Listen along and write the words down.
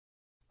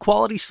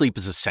Quality sleep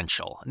is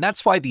essential, and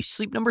that's why the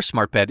Sleep Number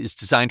Smart Bed is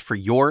designed for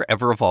your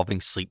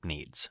ever-evolving sleep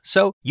needs.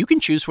 So you can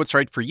choose what's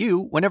right for you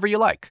whenever you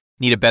like.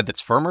 Need a bed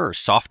that's firmer or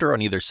softer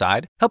on either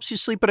side? Helps you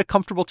sleep at a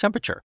comfortable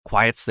temperature,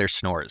 quiets their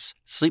snores.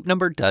 Sleep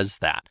Number does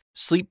that.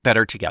 Sleep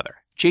better together.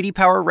 J.D.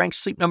 Power ranks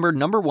Sleep Number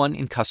 #1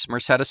 in customer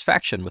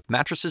satisfaction with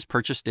mattresses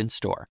purchased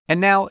in-store.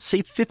 And now,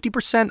 save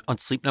 50% on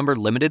Sleep Number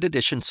limited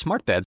edition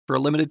smart beds for a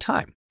limited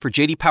time. For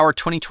J.D. Power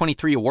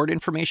 2023 award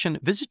information,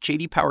 visit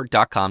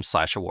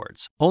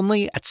jdpower.com/awards.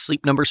 Only at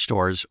Sleep Number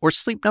stores or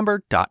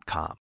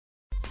sleepnumber.com.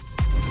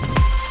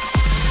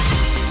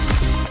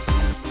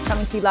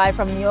 Coming to you live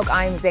from New York,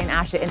 I'm Zain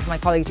Asher, in for my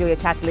colleague Julia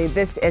Chatterley.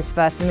 This is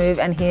First Move,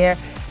 and here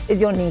is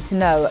your need to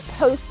know.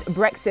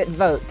 Post-Brexit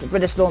vote.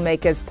 British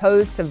lawmakers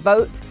pose to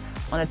vote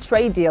on a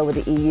trade deal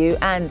with the EU,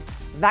 and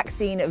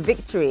vaccine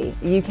victory.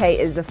 The UK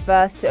is the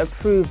first to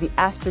approve the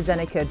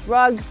AstraZeneca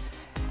drug.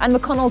 And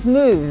McConnell's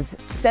moves.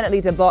 Senate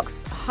leader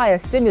blocks higher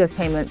stimulus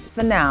payments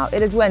for now.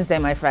 It is Wednesday,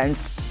 my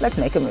friends. Let's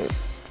make a move.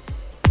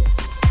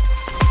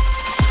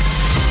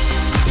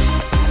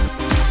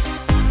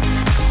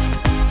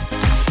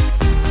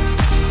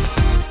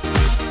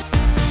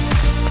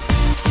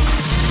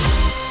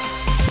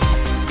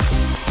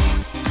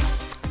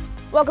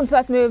 Welcome to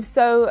First Move.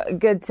 So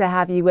good to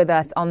have you with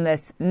us on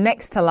this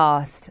next to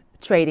last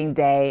trading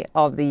day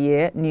of the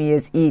year, New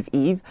Year's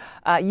Eve.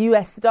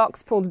 US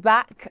stocks pulled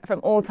back from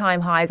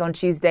all-time highs on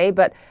Tuesday,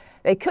 but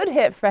they could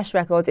hit fresh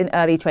records in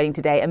early trading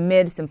today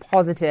amid some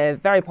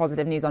very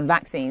positive news on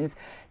vaccines.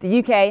 The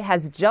UK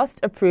has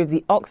just approved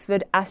the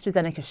Oxford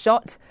AstraZeneca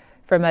shot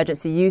for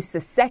emergency use, the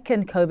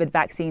second COVID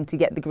vaccine to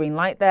get the green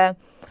light there.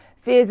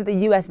 Fears that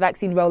the US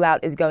vaccine rollout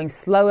is going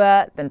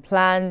slower than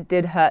planned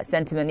did hurt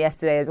sentiment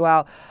yesterday as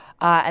well.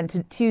 And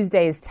to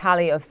Tuesday's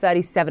tally of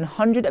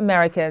 3,700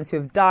 Americans who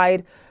have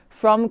died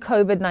from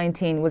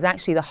COVID-19 was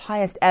actually the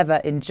highest ever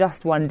in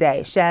just one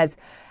day. Shares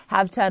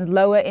have turned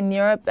lower in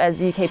Europe as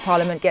the UK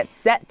Parliament gets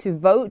set to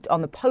vote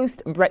on the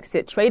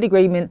post-Brexit trade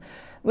agreement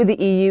with the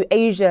EU.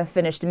 Asia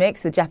finished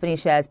mixed, with Japanese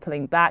shares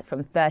pulling back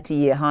from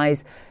 30-year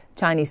highs.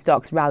 Chinese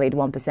stocks rallied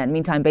 1%.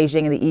 Meantime,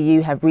 Beijing and the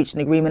EU have reached an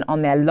agreement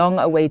on their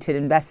long-awaited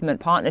investment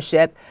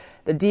partnership.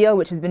 The deal,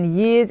 which has been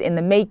years in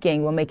the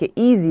making, will make it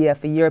easier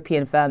for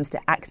European firms to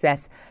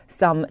access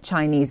some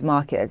Chinese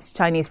markets.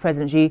 Chinese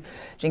President Xi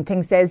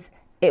Jinping says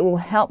it will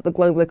help the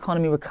global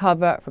economy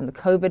recover from the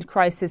COVID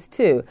crisis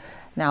too.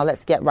 Now,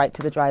 let's get right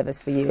to the drivers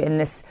for you. In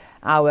this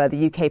hour,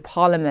 the UK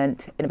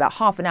Parliament, in about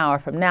half an hour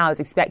from now, is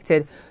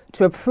expected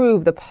to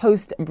approve the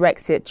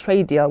post-Brexit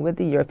trade deal with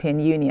the European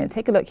Union.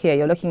 Take a look here.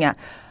 You're looking at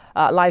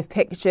live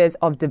pictures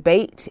of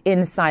debate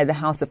inside the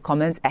House of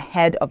Commons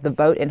ahead of the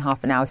vote in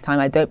half an hour's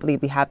time. I don't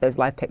believe we have those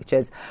live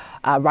pictures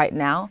right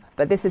now,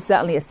 but this is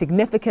certainly a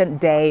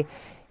significant day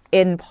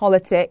in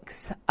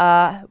politics,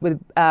 with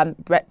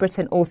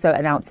Britain also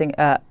announcing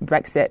a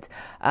Brexit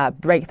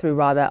breakthrough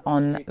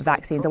on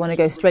vaccines. I want to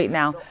go straight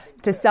now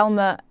to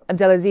Selma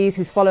Abdelaziz,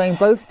 who's following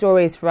both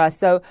stories for us.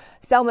 So,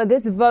 Selma,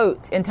 this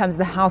vote in terms of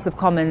the House of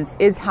Commons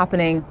is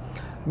happening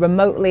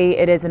remotely.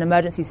 It is an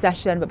emergency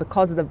session, but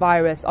because of the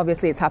virus,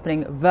 obviously it's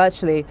happening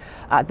virtually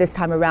this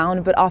time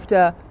around. But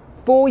after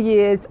 4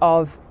 years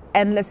of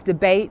endless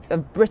debate,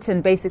 of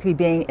Britain basically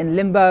being in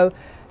limbo,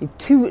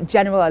 two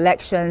general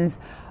elections,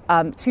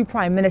 two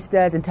prime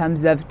ministers in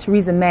terms of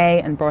Theresa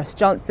May and Boris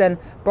Johnson.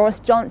 Boris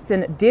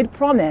Johnson did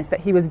promise that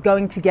he was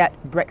going to get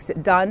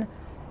Brexit done,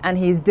 and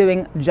he's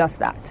doing just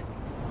that.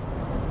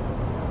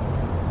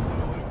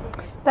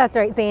 That's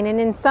right, Zain.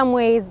 And in some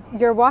ways,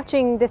 you're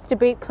watching this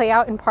debate play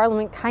out in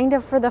Parliament kind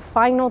of for the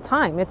final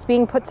time. It's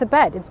being put to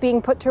bed. It's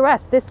being put to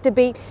rest. This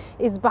debate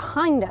is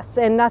behind us.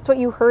 And that's what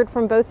you heard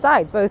from both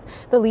sides, both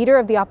the leader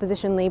of the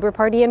opposition Labour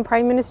Party and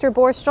Prime Minister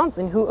Boris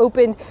Johnson, who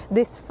opened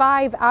this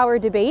 5-hour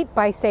debate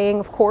by saying,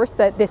 of course,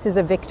 that this is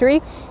a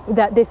victory,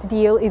 that this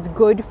deal is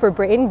good for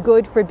Britain,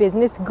 good for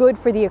business, good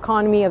for the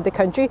economy of the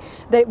country,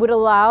 that it would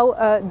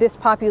allow this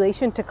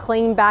population to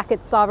claim back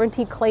its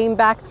sovereignty, claim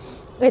back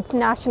its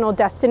national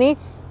destiny.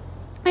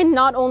 And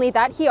not only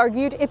that, he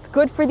argued it's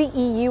good for the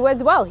EU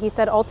as well. He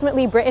said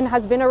ultimately Britain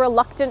has been a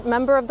reluctant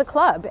member of the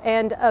club,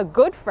 and a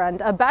good friend,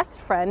 a best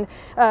friend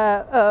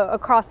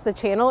across the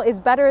channel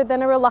is better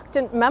than a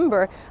reluctant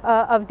member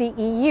of the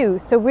EU.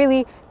 So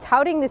really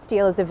touting this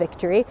deal as a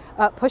victory,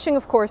 pushing,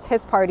 of course,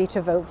 his party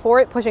to vote for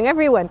it, pushing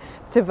everyone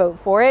to vote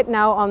for it.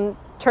 Now, on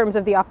terms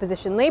of the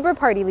opposition Labour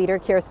Party leader,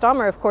 Keir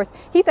Starmer, of course,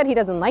 he said he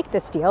doesn't like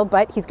this deal,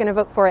 but he's going to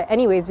vote for it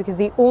anyways because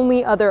the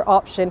only other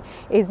option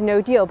is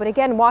no deal. But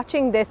again,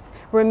 watching this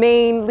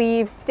remain,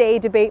 leave, stay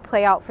debate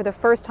play out for the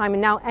first time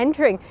and now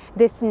entering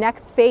this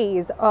next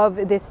phase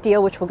of this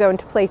deal, which will go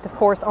into place, of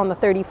course, on the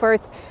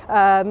 31st,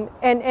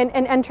 and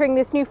entering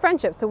this new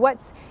friendship. So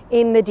what's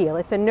in the deal?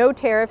 It's a no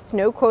tariffs,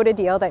 no quota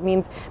deal. That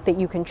means that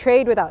you can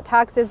trade without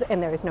taxes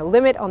and there is no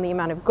limit on the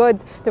amount of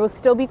goods. There will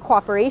still be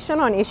cooperation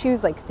on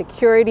issues like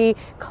security,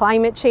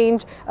 climate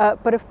change.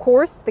 But of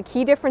course, the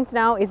key difference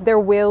now is there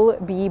will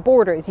be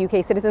borders.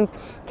 UK citizens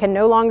can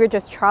no longer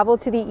just travel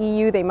to the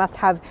EU. They must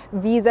have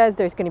visas.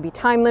 There's going to be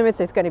time limits.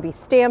 There's going to be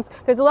stamps.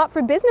 There's a lot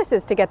for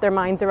businesses to get their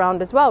minds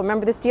around as well.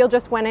 Remember, this deal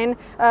just went in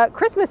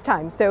Christmas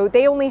time, so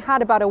they only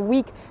had about a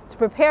week to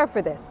prepare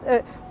for this.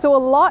 So a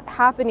lot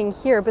happening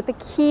here, but the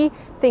key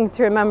thing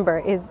to remember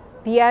is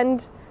the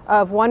end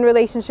of one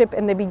relationship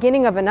and the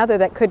beginning of another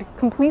that could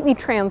completely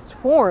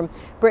transform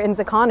Britain's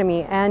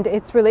economy and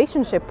its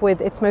relationship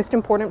with its most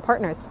important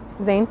partners.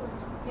 Zain?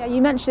 Yeah,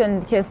 you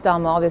mentioned Keir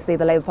Starmer, obviously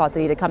the Labour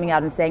Party leader, coming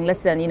out and saying,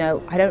 listen,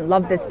 I don't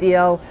love this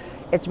deal.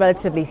 It's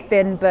relatively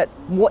thin, but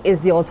what is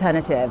the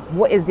alternative?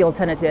 What is the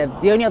alternative?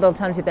 The only other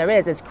alternative there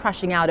is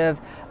crashing out of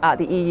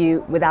the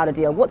EU without a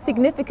deal. What's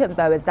significant,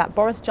 though, is that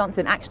Boris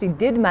Johnson actually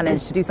did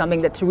manage to do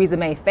something that Theresa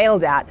May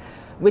failed at,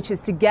 which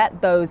is to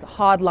get those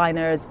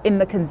hardliners in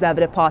the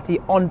Conservative Party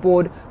on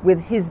board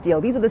with his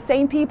deal. These are the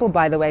same people,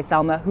 by the way,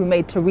 Salma, who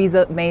made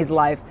Theresa May's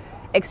life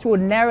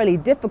extraordinarily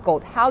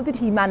difficult. How did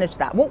he manage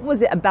that? What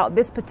was it about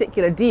this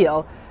particular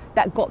deal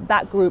that got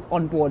that group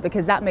on board?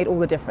 Because that made all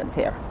the difference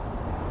here.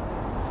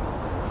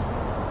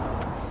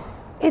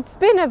 It's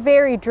been a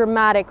very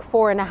dramatic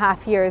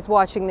 4.5 years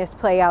watching this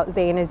play out,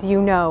 Zain, as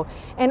you know.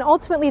 And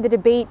ultimately the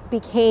debate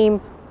became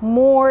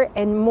more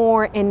and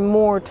more and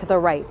more to the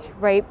right?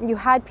 You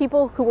had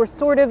people who were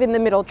sort of in the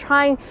middle,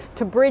 trying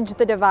to bridge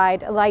the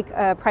divide, like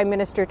Prime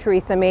Minister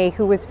Theresa May,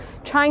 who was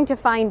trying to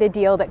find a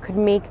deal that could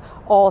make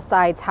all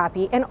sides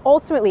happy. And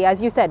ultimately,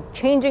 as you said,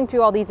 changing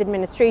through all these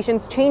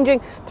administrations, changing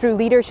through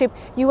leadership,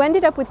 you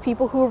ended up with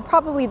people who were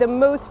probably the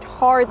most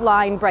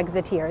hardline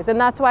Brexiteers. And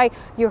that's why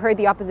you heard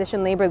the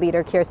opposition Labour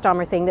leader, Keir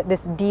Starmer, saying that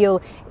this deal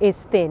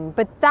is thin.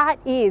 But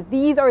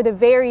these are the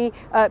very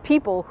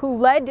people who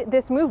led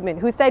this movement,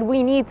 who said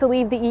we need to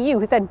leave the EU,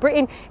 who said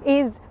Britain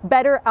is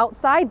better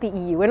outside the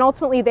EU. And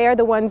ultimately, they're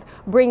the ones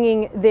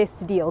bringing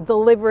this deal,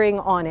 delivering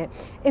on it.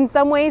 In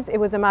some ways, it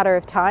was a matter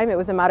of time. It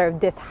was a matter of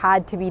this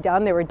had to be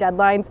done. There were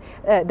deadlines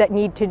that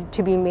need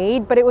to be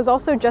made. But it was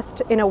also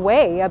just, in a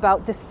way,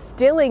 about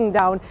distilling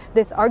down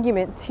this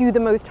argument to the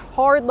most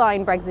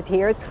hardline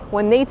Brexiteers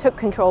when they took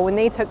control, when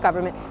they took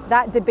government.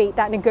 That debate,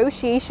 that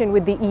negotiation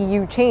with the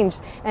EU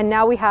changed. And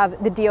now we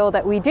have the deal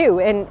that we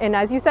do. And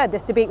as you said,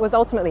 this debate was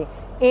ultimately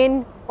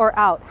in or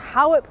out,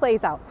 how it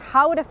plays out,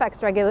 how it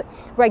affects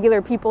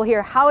regular people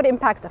here, how it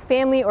impacts a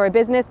family or a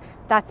business,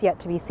 that's yet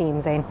to be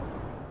seen, Zain.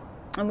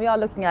 And we are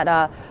looking at,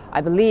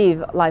 I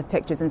believe, live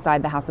pictures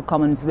inside the House of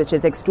Commons, which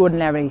is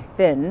extraordinarily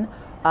thin.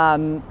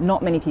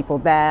 Not many people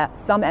there.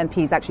 Some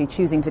MPs actually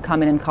choosing to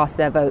come in and cast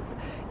their votes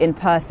in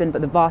person,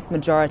 but the vast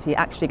majority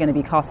actually going to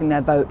be casting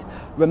their vote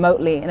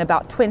remotely. In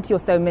about 20 or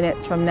so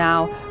minutes from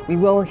now, we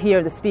will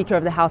hear the Speaker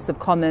of the House of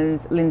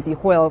Commons, Lindsay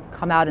Hoyle,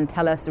 come out and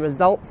tell us the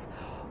results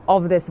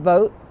of this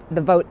vote.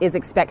 The vote is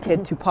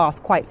expected to pass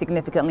quite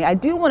significantly. I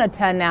do want to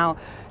turn now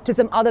to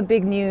some other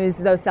big news,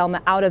 though,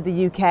 Selma, out of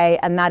the UK,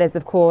 and that is,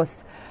 of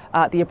course,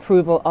 the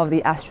approval of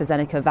the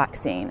AstraZeneca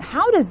vaccine.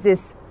 How does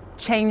this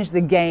change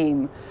the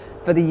game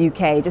for the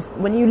UK? Just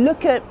when you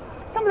look at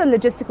some of the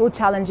logistical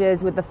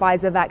challenges with the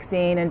Pfizer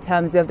vaccine in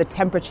terms of the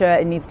temperature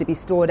it needs to be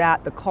stored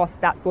at, the cost,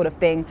 that sort of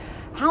thing,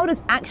 how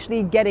does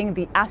actually getting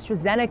the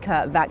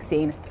AstraZeneca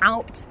vaccine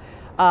out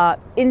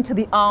into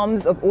the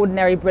arms of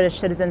ordinary British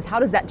citizens, how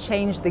does that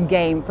change the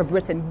game for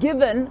Britain,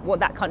 given what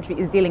that country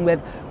is dealing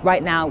with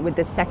right now with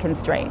this second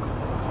strain?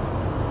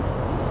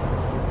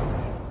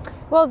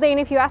 Well, Zain,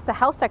 if you ask the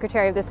health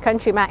secretary of this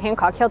country, Matt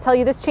Hancock, he'll tell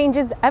you this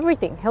changes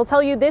everything. He'll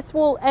tell you this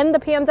will end the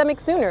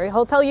pandemic sooner.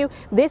 He'll tell you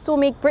this will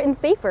make Britain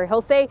safer.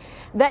 He'll say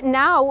that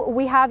now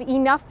we have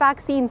enough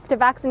vaccines to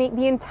vaccinate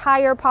the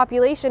entire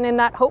population, and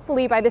that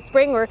hopefully by the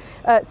spring or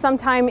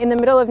sometime in the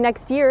middle of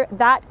next year,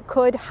 that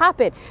could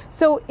happen.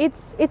 So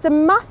it's a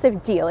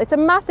massive deal. It's a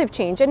massive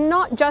change, and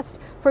not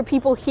just for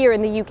people here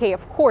in the UK.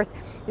 Of course,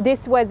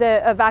 this was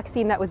a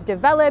vaccine that was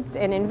developed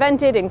and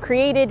invented and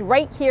created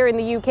right here in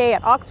the UK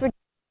at Oxford.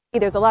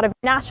 There's a lot of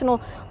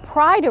national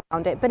pride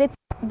around it, but it's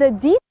the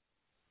deal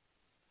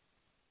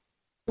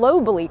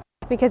globally,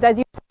 because as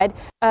you said,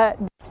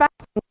 this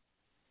vaccine.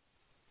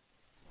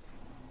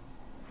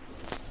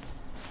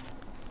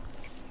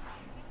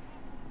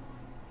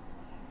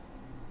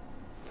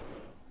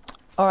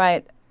 All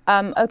right.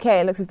 Okay,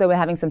 it looks as though we're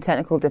having some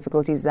technical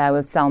difficulties there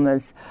with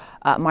Selma's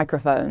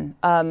microphone.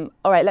 All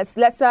right,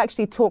 let's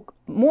actually talk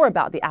more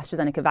about the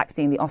AstraZeneca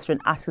vaccine, the Austrian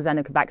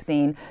AstraZeneca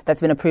vaccine that's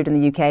been approved in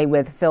the UK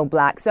with Phil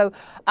Black. So,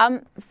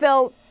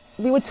 Phil,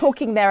 we were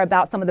talking there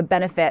about some of the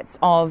benefits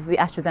of the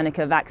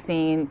AstraZeneca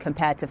vaccine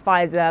compared to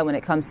Pfizer when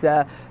it comes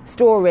to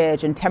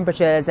storage and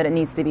temperatures that it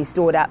needs to be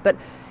stored at. But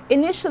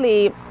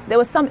initially, there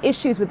were some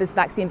issues with this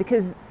vaccine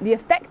because the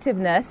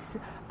effectiveness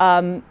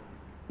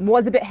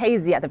was a bit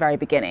hazy at the very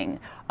beginning.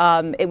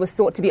 It was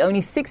thought to be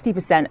only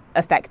 60%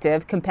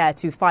 effective compared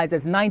to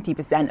Pfizer's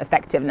 90%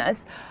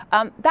 effectiveness.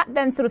 That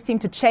then sort of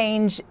seemed to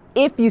change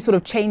if you sort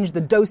of change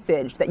the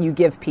dosage that you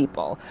give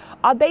people.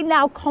 Are they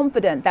now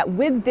confident that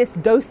with this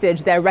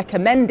dosage they're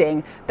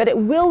recommending that it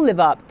will live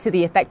up to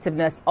the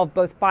effectiveness of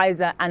both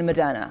Pfizer and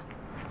Moderna?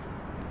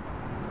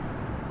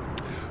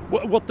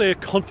 What they're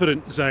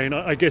confident, Zane,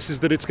 I guess, is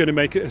that it's going to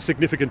make a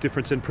significant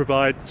difference and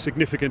provide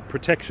significant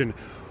protection.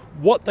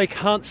 What they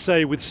can't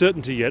say with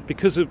certainty yet,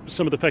 because of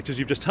some of the factors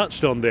you've just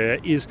touched on there,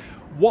 is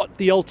what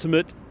the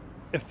ultimate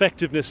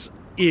effectiveness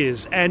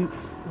is and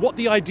what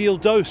the ideal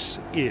dose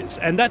is.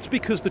 And that's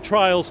because the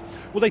trials,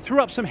 well, they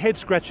threw up some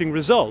head-scratching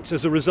results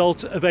as a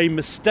result of a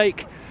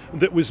mistake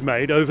that was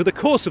made over the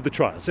course of the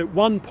trials. At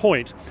one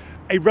point,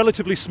 a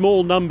relatively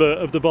small number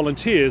of the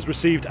volunteers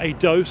received a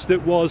dose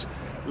that was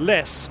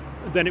less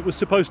than it was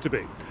supposed to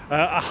be,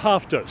 a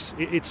half dose,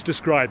 it's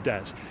described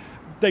as.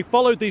 They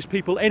followed these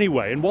people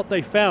anyway, and what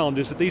they found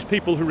is that these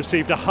people who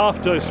received a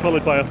half dose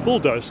followed by a full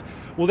dose,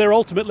 well, their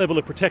ultimate level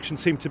of protection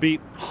seemed to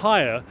be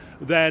higher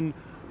than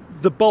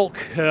the bulk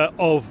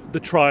of the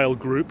trial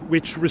group,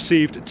 which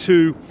received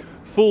 2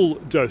 full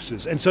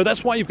doses. And so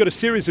that's why you've got a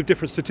series of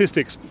different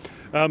statistics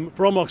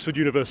from Oxford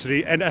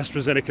University and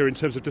AstraZeneca in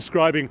terms of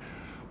describing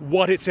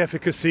what its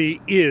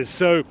efficacy is.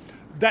 So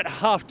that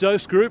half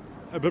dose group,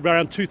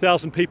 around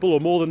 2,000 people or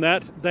more than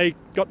that, they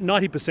got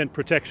 90%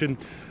 protection.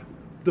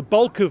 The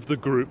bulk of the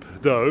group,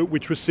 though,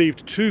 which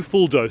received 2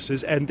 full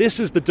doses, and this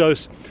is the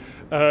dose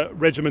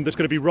regimen that's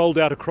going to be rolled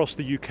out across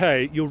the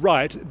UK, you're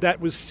right, that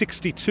was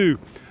 62%.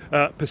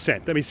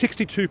 That means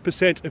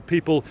 62% of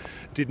people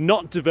did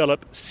not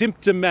develop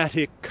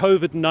symptomatic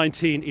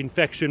COVID-19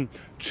 infection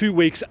 2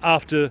 weeks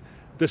after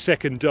the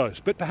second dose.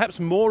 But perhaps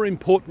more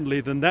importantly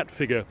than that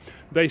figure,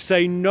 they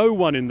say no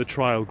one in the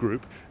trial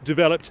group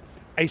developed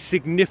a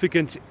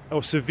significant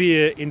or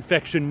severe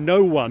infection.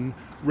 No one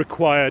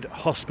required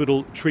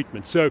hospital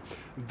treatment. So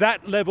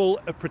that level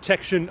of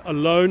protection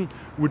alone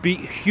would be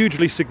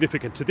hugely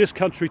significant to this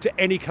country, to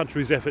any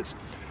country's efforts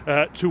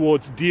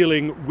towards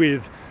dealing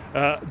with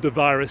the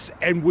virus,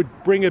 and would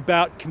bring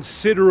about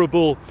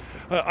considerable,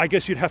 I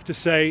guess you'd have to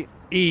say,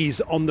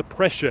 ease on the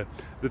pressure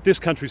that this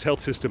country's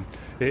health system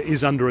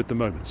is under at the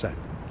moment. So.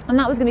 And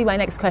that was going to be my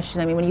next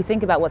question. I mean, when you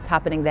think about what's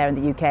happening there in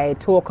the UK,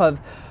 talk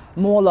of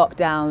more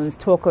lockdowns,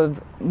 talk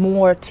of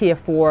more tier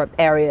 4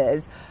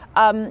 areas,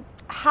 what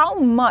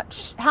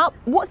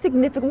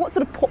sort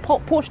of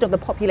portion of the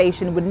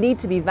population would need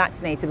to be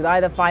vaccinated with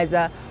either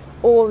Pfizer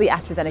or the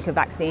AstraZeneca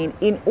vaccine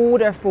in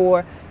order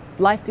for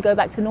life to go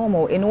back to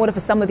normal, in order for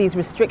some of these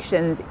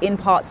restrictions in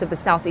parts of the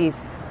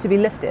southeast to be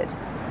lifted?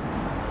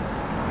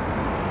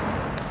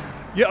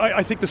 Yeah,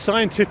 I think the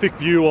scientific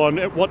view on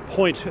at what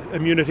point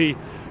immunity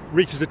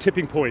reaches a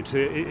tipping point,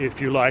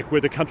 if you like,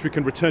 where the country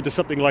can return to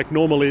something like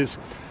normal is,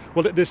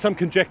 well, there's some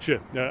conjecture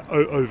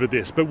over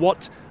this. But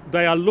what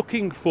they are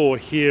looking for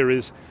here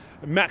is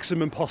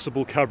maximum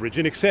possible coverage,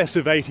 in excess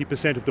of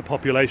 80% of the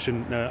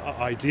population,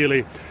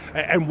 ideally.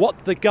 And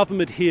what the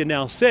government here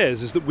now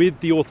says is that with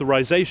the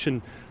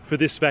authorization for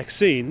this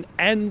vaccine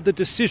and the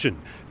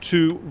decision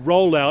to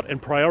roll out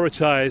and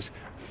prioritise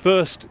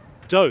first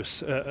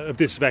dose of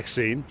this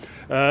vaccine,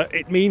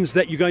 it means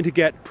that you're going to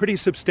get pretty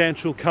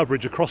substantial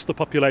coverage across the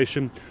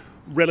population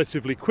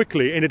relatively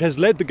quickly. And it has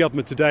led the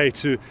government today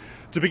to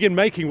begin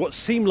making what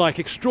seem like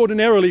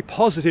extraordinarily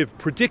positive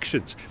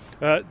predictions.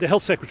 The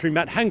Health Secretary,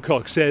 Matt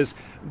Hancock, says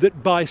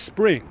that by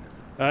spring,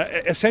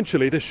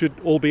 essentially, this should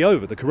all be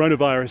over. The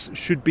coronavirus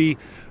should be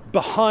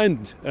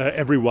behind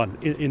everyone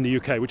in the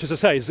UK, which, as I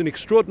say, is an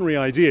extraordinary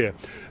idea.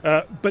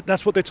 But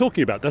that's what they're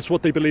talking about. That's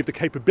what they believe the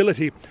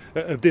capability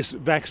of this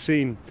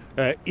vaccine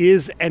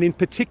is, and in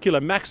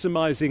particular,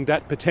 maximising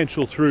that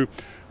potential through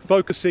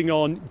focusing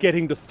on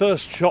getting the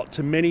first shot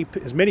to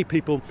as many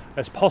people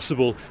as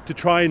possible to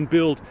try and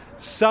build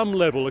some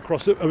level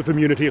of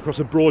immunity across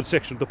a broad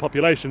section of the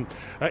population,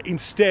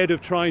 instead of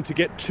trying to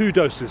get 2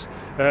 doses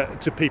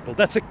to people.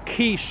 That's a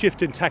key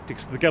shift in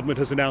tactics that the government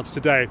has announced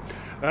today,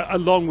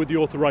 along with the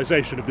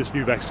authorization of this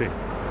new vaccine.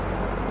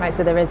 Right,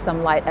 so there is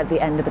some light at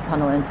the end of the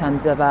tunnel in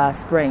terms of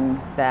spring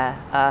there.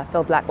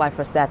 Phil Blacklife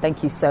for us there.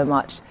 Thank you so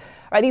much.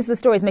 All right, these are the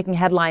stories making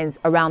headlines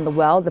around the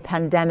world. The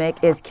pandemic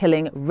is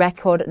killing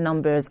record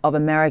numbers of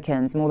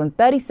Americans. More than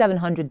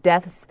 3,700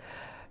 deaths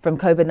from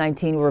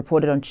COVID-19 were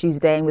reported on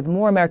Tuesday. And with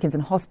more Americans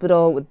in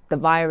hospital with the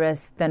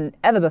virus than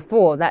ever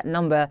before, that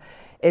number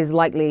is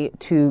likely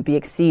to be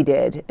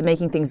exceeded.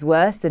 Making things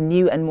worse, the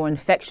new and more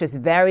infectious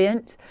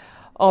variant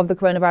of the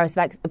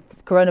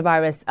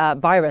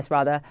coronavirus virus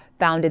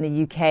found in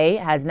the UK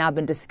has now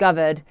been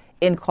discovered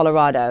in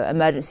Colorado.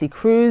 Emergency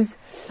crews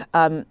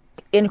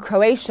in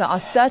Croatia are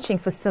searching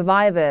for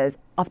survivors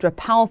after a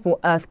powerful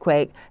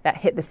earthquake that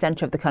hit the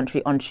center of the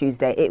country on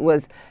Tuesday. It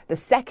was the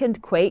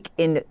second quake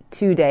in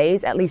 2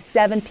 days. At least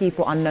 7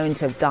 people are known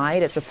to have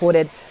died. It's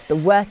reported the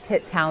worst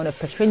hit town of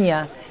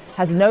Petrinja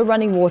has no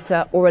running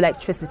water or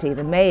electricity.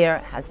 The mayor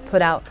has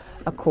put out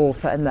a call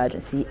for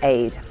emergency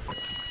aid.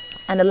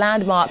 And a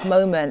landmark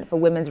moment for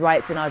women's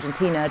rights in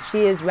Argentina.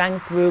 Cheers rang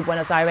through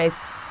Buenos Aires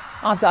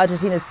after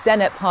Argentina's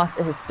Senate passed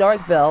a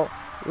historic bill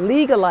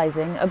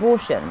legalizing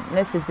abortion. And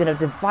this has been a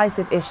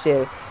divisive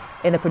issue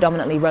in the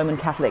predominantly Roman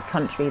Catholic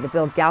country. The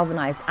bill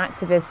galvanized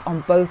activists on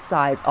both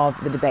sides of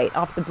the debate.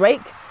 After the break,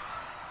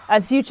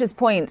 as futures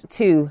point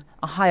to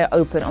a higher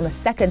open on the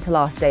second to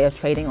last day of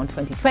trading on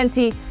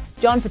 2020,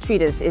 John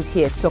Petridis is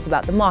here to talk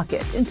about the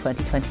market in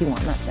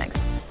 2021. That's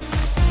next.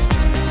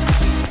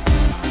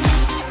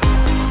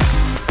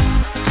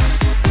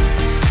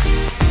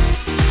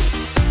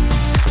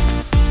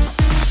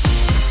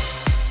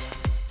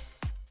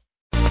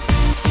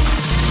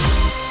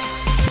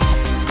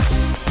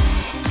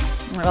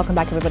 Welcome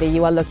back, everybody.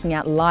 You are looking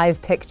at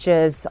live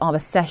pictures of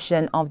a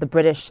session of the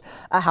British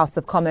House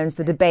of Commons.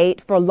 The debate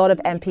for a lot of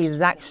MPs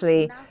is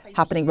actually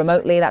happening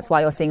remotely. That's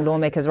why you're seeing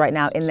lawmakers right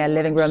now in their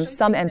living room.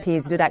 Some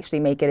MPs did actually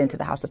make it into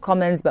the House of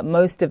Commons, but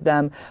most of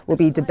them will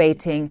be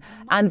debating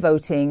and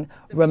voting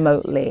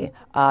remotely.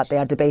 They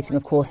are debating,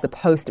 of course, the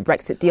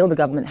post-Brexit deal the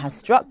government has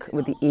struck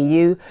with the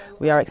EU.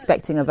 We are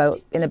expecting a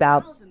vote in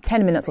about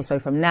 10 minutes or so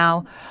from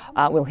now.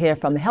 We'll hear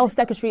from the Health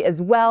Secretary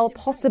as well,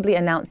 possibly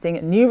announcing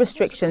new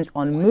restrictions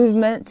on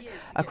movement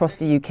across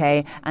the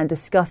UK and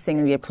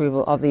discussing the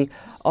approval of the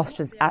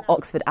Oxford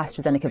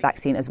AstraZeneca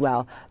vaccine as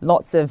well.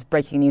 Lots of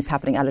breaking news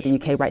happening out of the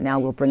UK right now.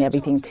 We'll bring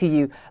everything to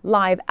you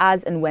live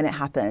as and when it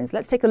happens.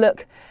 Let's take a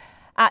look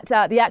at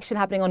the action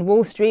happening on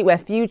Wall Street, where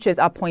futures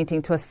are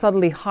pointing to a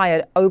subtly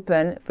higher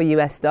open for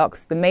US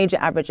stocks. The major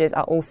averages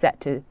are all set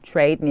to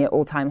trade near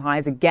all-time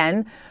highs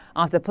again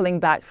after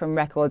pulling back from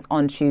records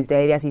on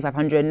Tuesday. The S&P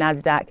 500,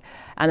 NASDAQ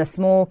and a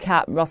small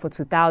cap Russell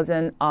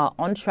 2000 are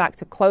on track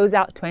to close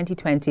out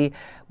 2020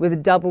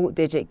 with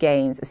double-digit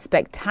gains. A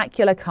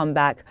spectacular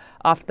comeback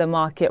after the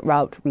market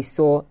rout we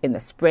saw in the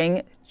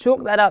spring.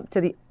 Chalk that up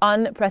to the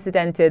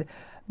unprecedented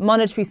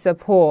monetary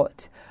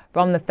support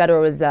from the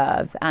Federal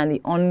Reserve and the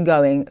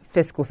ongoing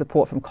fiscal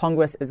support from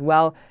Congress as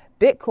well.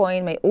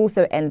 Bitcoin may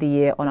also end the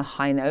year on a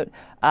high note.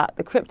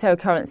 The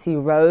cryptocurrency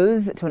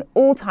rose to an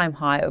all-time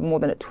high of more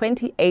than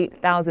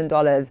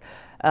 $28,000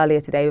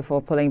 earlier today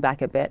before pulling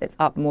back a bit. It's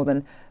up more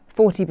than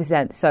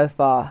 40% so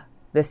far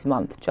this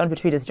month. John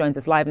Petridis joins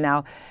us live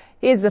now.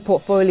 He is the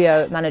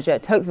portfolio manager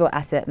at Tocqueville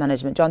Asset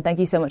Management. John, thank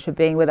you so much for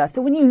being with us.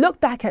 So when you look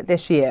back at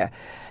this year,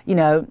 you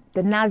know,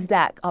 the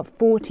NASDAQ up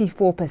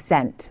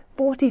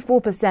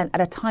 44%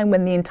 at a time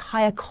when the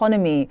entire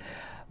economy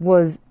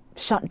was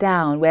shut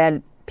down,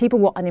 where people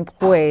were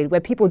unemployed,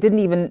 where people didn't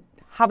even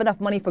have enough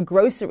money for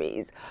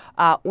groceries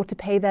or to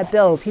pay their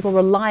bills, people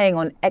relying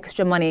on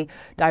extra money,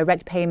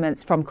 direct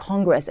payments from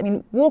Congress. I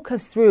mean, walk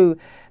us through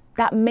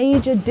that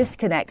major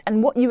disconnect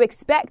and what you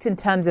expect in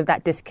terms of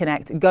that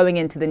disconnect going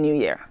into the new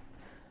year.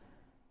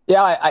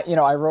 Yeah,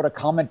 I wrote a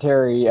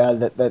commentary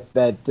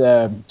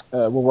that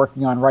we're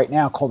working on right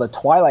now called the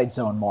Twilight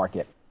Zone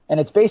market. And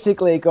it's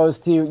basically, it goes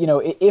to, you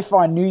know, if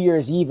on New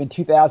Year's Eve in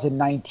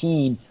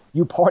 2019,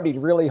 you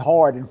partied really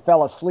hard and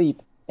fell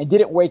asleep and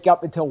didn't wake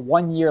up until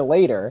 1 year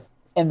later,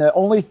 and the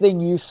only thing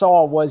you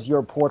saw was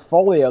your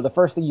portfolio, the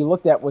first thing you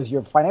looked at was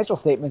your financial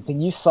statements,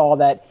 and you saw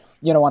that,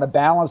 you know, on a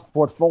balanced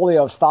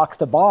portfolio of stocks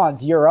to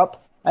bonds, you're up,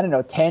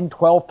 10,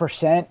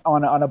 12%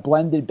 on a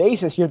blended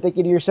basis. You're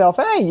thinking to yourself,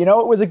 hey, you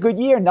know, it was a good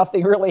year.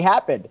 Nothing really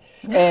happened.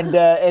 And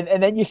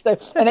then you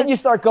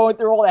start going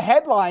through all the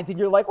headlines and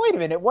you're like, wait a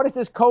minute, what is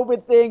this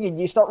COVID thing? And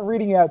you start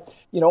reading,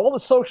 all the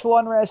social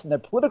unrest and the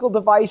political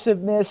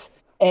divisiveness.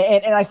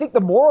 And I think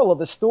the moral of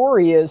the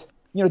story is,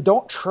 you know,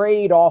 don't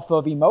trade off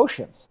of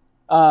emotions.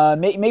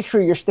 Make sure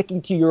you're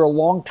sticking to your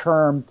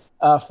long-term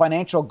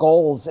financial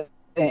goals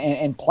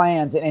and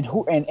plans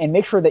and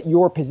make sure that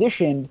you're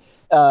positioned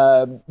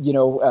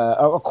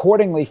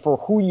accordingly for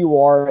who you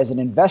are as an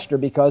investor,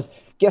 because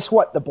guess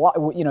what?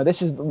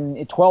 This is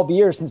 12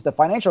 years since the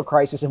financial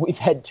crisis, and we've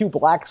had two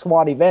black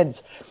swan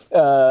events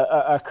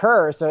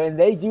occur. So, and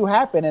they do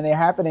happen, and they're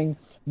happening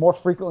more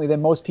frequently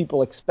than most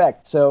people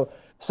expect. So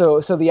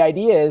the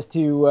idea is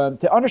to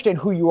understand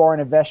who you are an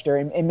investor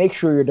and make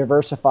sure you're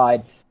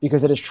diversified,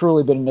 because it has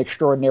truly been an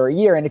extraordinary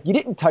year. And if you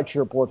didn't touch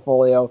your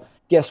portfolio,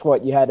 guess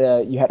what? You had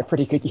a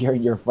pretty good year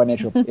in your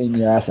in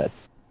your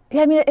assets.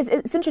 Yeah, I mean,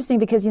 it's interesting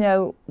because, you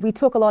know, we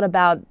talk a lot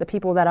about the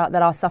people that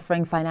are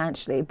suffering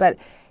financially, but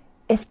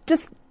it's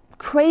just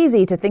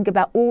crazy to think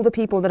about all the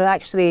people that have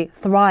actually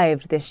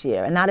thrived this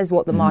year. And that is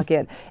what the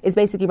market is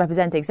basically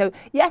representing. So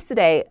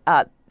yesterday,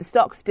 the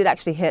stocks did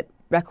actually hit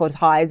record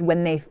highs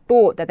when they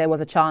thought that there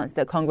was a chance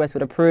that Congress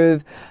would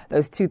approve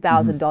those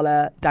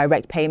 $2,000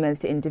 direct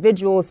payments to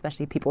individuals,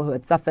 especially people who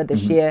had suffered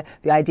this year.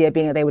 The idea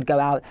being that they would go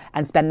out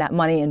and spend that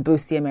money and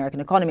boost the American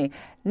economy.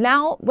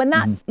 Now, when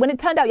it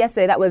turned out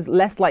yesterday that was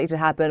less likely to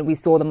happen, we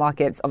saw the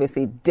markets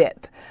obviously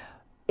dip.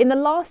 In the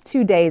last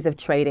 2 days of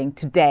trading,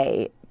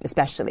 today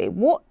especially,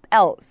 what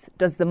else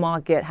does the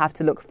market have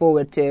to look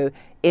forward to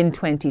in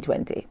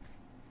 2020?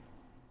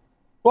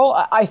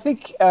 Well, I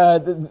think,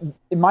 in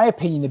my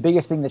opinion, the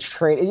biggest thing that's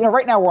trade,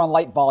 right now we're on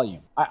light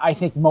volume. I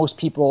think most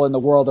people in the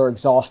world are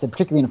exhausted,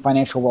 particularly in the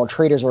financial world.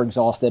 Traders are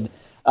exhausted.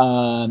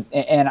 And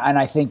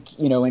I think,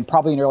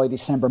 probably in early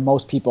December,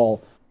 most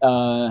people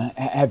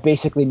have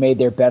basically made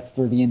their bets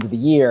through the end of the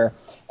year.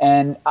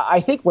 And I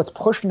think what's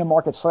pushing the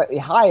market slightly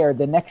higher,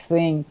 the next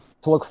thing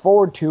to look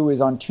forward to is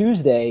on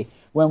Tuesday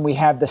when we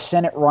have the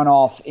Senate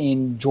runoff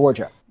in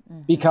Georgia.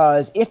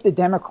 Because if the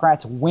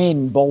Democrats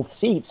win both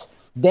seats,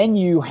 then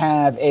you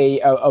have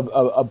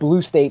a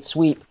blue state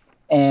sweep,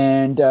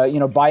 and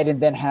Biden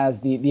then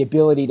has the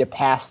ability to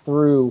pass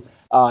through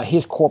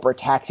his corporate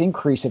tax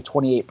increase of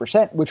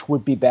 28%, which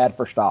would be bad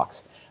for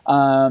stocks.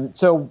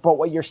 But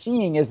what you're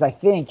seeing is, I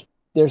think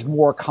there's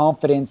more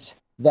confidence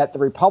that the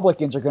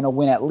Republicans are going to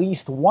win at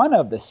least one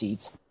of the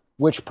seats,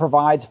 which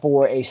provides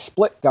for a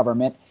split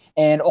government.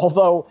 And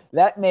although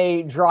that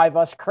may drive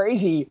us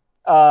crazy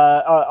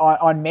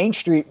on Main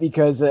Street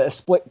because a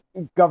split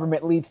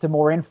government leads to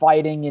more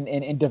infighting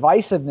and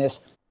divisiveness.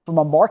 From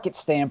a market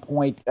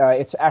standpoint,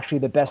 it's actually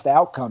the best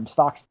outcome.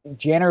 Stocks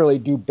generally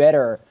do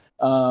better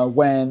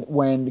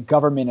when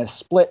government is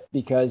split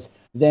because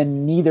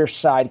then neither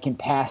side can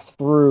pass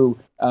through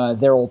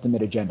their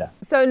ultimate agenda.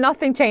 So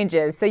nothing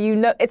changes. So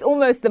it's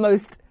almost the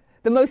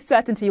most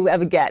certainty you'll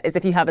ever get is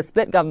if you have a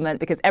split government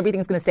because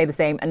everything's going to stay the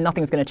same and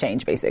nothing's going to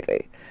change,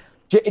 basically.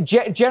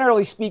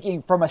 Generally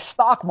speaking, from a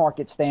stock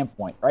market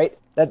standpoint, right?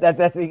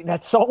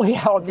 That's solely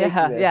how it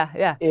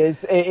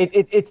makes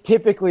it's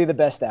typically the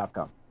best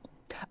outcome.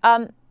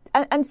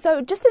 And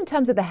so just in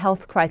terms of the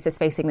health crisis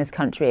facing this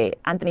country,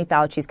 Anthony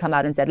Fauci's come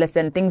out and said,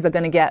 listen, things are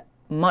going to get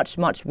much,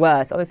 much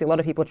worse. Obviously, a lot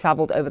of people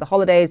traveled over the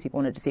holidays. People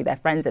wanted to see their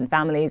friends and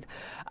families,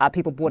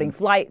 people boarding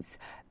flights.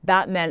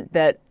 That meant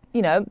that,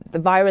 the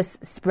virus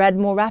spread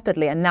more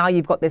rapidly. And now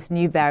you've got this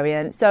new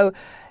variant. So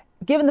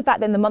given the fact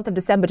that in the month of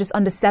December, just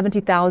under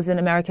 70,000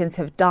 Americans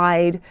have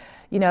died,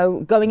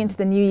 going into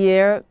the new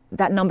year,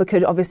 that number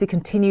could obviously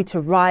continue to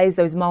rise.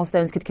 Those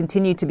milestones could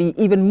continue to be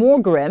even more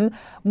grim.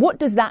 What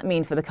does that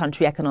mean for the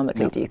country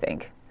economically, do you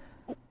think?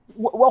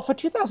 Well, for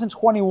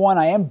 2021,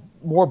 I am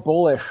more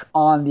bullish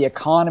on the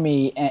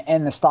economy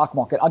and the stock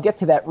market. I'll get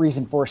to that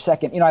reason for a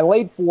second. I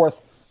laid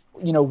forth,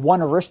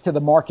 one risk to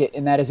the market,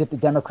 and that is if the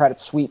Democratic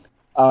sweep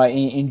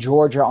in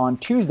Georgia on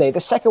Tuesday. The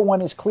second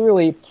one is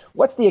clearly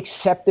what's the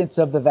acceptance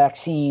of the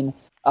vaccine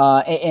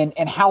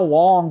and how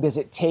long does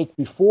it take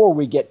before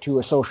we get to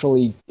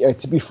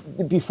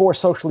a before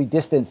socially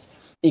distanced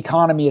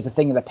economy is a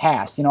thing of the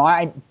past.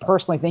 I'm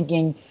personally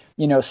thinking,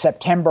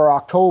 September,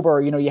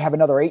 October, you have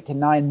another 8 to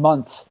 9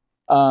 months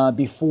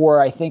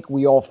before I think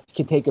we all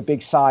can take a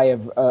big sigh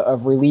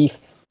of relief.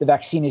 The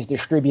vaccine is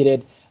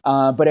distributed.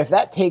 But if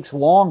that takes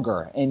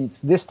longer and it's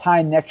this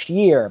time next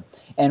year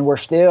and we're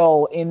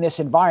still in this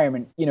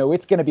environment,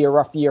 it's going to be a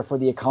rough year for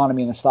the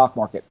economy and the stock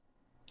market.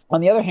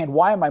 On the other hand,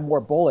 why am I more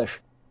bullish?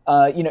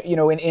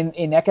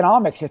 In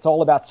economics, it's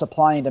all about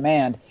supply and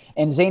demand.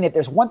 And Zain, if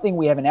there's one thing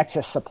we have an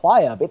excess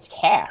supply of, it's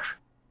cash.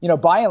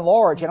 By and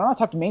large, and I'm not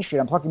talking Main Street,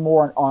 I'm talking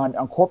more on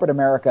corporate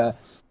America,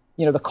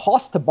 the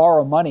cost to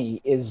borrow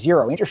money is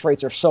zero. Interest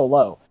rates are so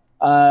low.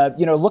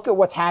 Look at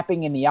what's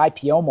happening in the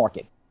IPO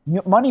market.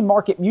 Money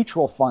market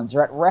mutual funds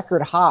are at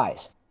record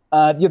highs.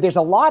 There's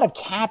a lot of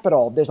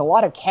capital. There's a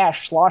lot of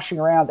cash sloshing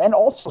around and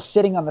also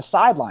sitting on the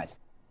sidelines.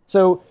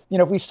 So,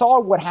 if we saw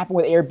what happened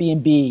with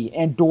Airbnb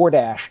and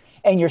DoorDash,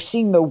 and you're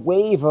seeing the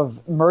wave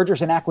of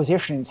mergers and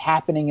acquisitions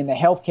happening in the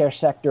healthcare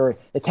sector,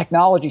 the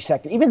technology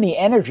sector, even the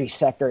energy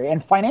sector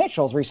and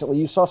financials recently,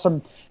 you saw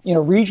some,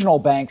 regional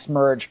banks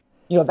merge.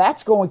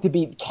 That's going to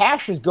be,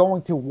 cash is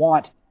going to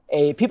want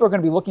people are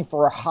going to be looking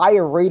for a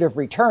higher rate of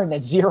return than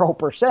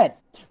 0%,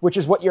 which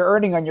is what you're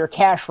earning on your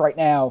cash right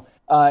now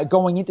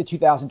going into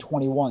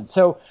 2021.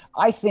 So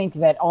I think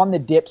that on the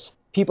dips,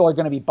 people are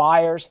going to be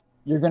buyers.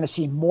 You're going to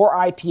see more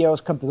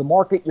IPOs come to the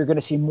market. You're going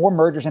to see more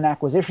mergers and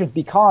acquisitions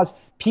because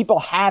people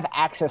have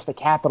access to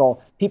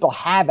capital. People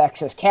have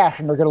excess cash,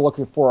 and they're going to look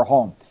for a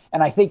home.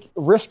 And I think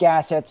risk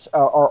assets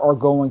are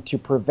going to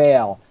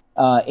prevail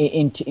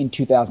in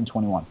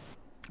 2021.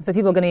 So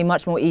people are going to be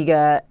much more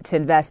eager to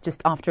invest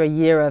just after a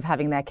year of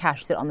having their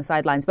cash sit on the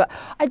sidelines. But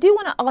I do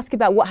want to ask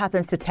about what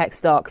happens to tech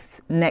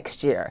stocks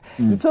next year.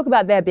 You talk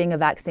about there being a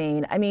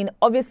vaccine. I mean,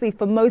 obviously,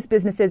 for most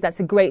businesses, that's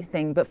a great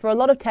thing. But for a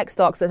lot of tech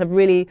stocks that have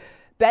really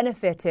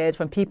benefited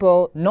from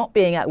people not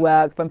being at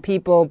work, from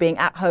people being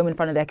at home in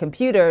front of their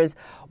computers,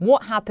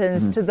 what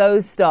happens to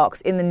those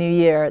stocks in the new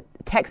year,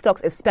 tech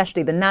stocks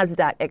especially, the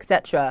NASDAQ, et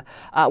cetera,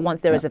 once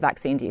there is a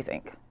vaccine, do you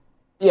think?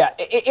 Yeah,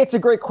 it's a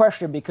great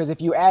question because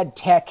if you add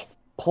tech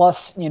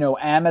plus,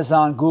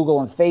 Amazon, Google,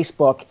 and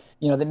Facebook,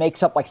 that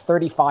makes up like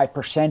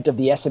 35% of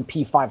the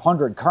S&P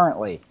 500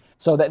 currently.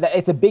 So that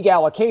it's a big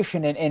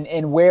allocation,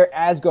 and where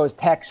as goes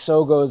tech,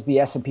 so goes the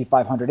S&P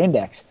 500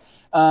 index.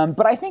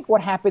 But I think what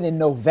happened in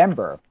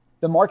November,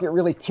 the market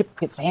really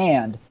tipped its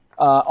hand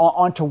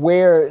onto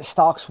where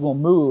stocks will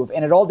move,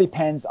 and it all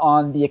depends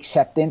on the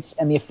acceptance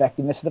and the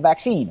effectiveness of the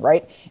vaccine,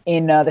 right?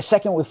 In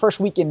the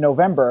first week in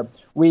November,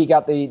 we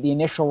got the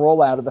initial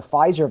rollout of the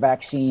Pfizer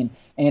vaccine,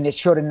 and it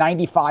showed a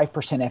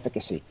 95%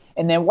 efficacy.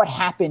 And then what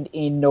happened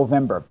in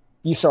November?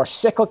 You saw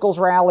cyclicals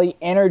rally,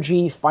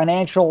 energy,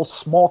 financial,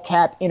 small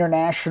cap,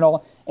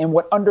 international, and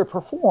what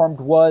underperformed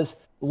was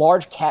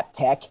large cap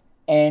tech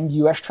and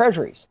U.S.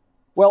 Treasuries.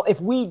 Well,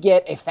 if we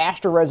get a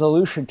faster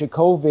resolution to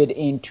COVID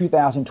in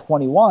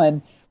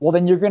 2021, well,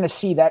 then you're going to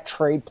see that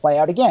trade play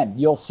out again.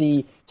 You'll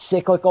see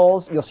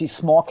cyclicals, you'll see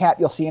small cap,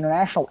 you'll see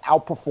international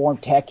outperform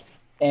tech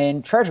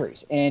and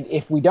treasuries. And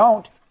if we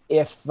don't,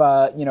 if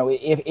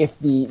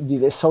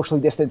the socially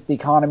distanced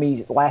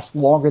economy lasts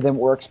longer than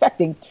we're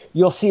expecting,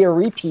 you'll see a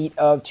repeat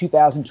of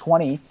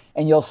 2020,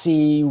 and you'll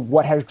see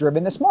what has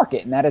driven this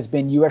market, and that has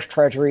been U.S.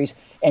 Treasuries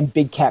and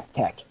big cap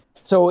tech.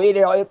 So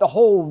the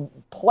whole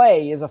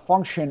play is a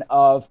function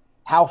of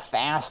how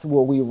fast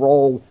will we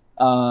roll,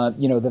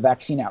 the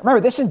vaccine out. Remember,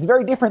 this is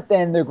very different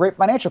than the great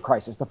financial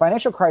crisis. The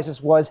financial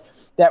crisis was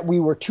that we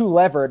were too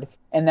levered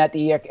and that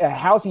the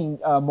housing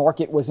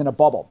market was in a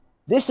bubble.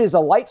 This is a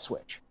light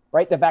switch,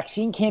 right? The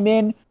vaccine came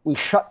in, we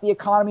shut the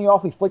economy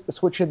off, we flicked the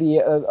switch of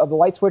the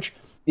light switch.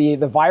 The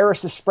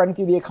virus is spreading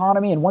through the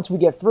economy, and once we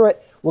get through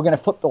it, we're going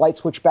to flip the light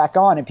switch back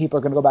on, and people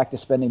are going to go back to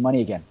spending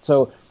money again.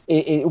 So,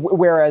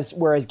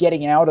 whereas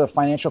getting out of the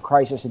financial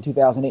crisis in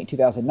 2008,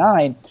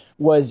 2009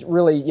 was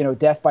really,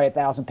 death by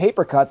 1,000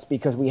 paper cuts,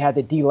 because we had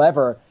to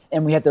delever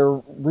and we had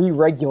to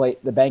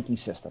re-regulate the banking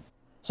system.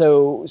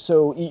 So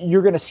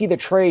you're going to see the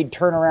trade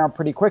turn around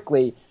pretty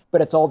quickly,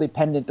 but it's all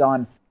dependent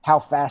on how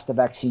fast the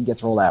vaccine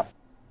gets rolled out.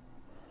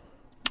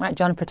 All right,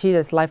 John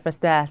Protidas, live for us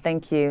there.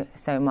 Thank you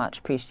so much.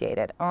 Appreciate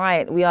it. All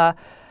right, we are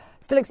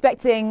still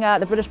expecting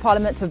the British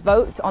Parliament to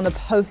vote on the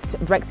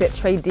post-Brexit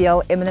trade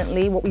deal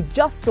imminently. What we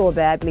just saw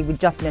there, I believe we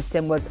just missed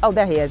him, was,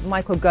 there he is,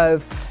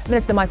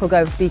 Minister Michael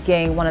Gove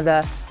speaking, one of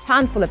the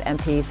handful of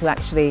MPs who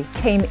actually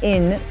came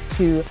in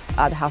to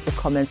the House of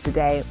Commons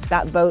today.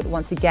 That vote,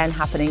 once again,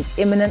 happening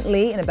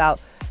imminently in about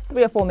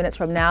 3 or 4 minutes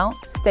from now.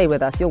 Stay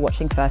with us. You're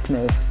watching First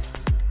Move.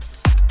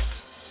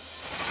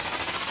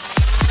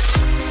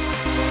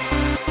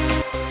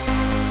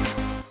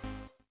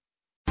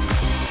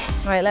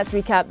 All right, let's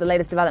recap the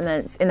latest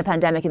developments in the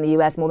pandemic in the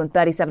US. More than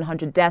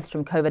 3,700 deaths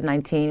from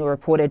COVID-19 were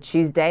reported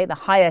Tuesday, the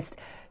highest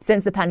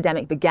since the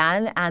pandemic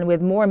began. And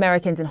with more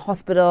Americans in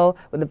hospital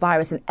with the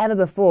virus than ever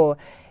before,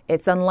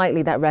 it's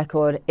unlikely that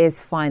record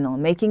is final.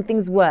 Making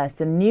things worse,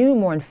 the new,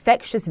 more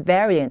infectious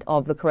variant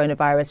of the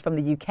coronavirus from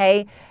the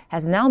UK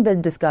has now been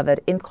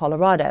discovered in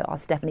Colorado. Our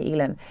Stephanie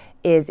Elam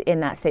is in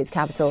that state's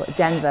capital,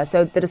 Denver.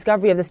 So the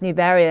discovery of this new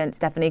variant,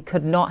 Stephanie,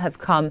 could not have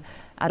come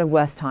at a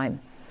worse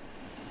time.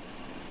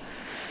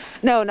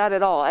 No, not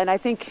at all. And I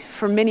think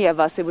for many of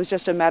us, it was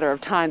just a matter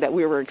of time that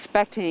we were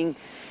expecting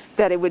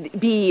that it would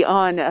be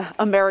on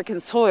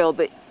American soil.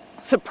 The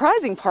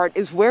surprising part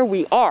is where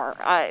we are.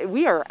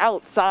 We are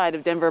outside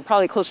of Denver,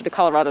 probably closer to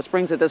Colorado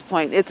Springs at this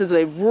point. It is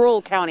a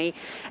rural county,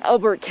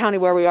 Elbert County,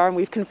 where we are. And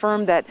we've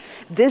confirmed that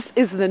this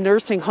is the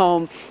nursing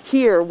home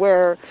here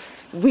where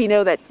we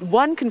know that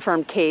one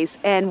confirmed case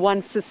and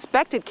one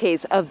suspected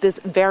case of this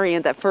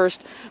variant that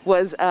first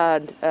was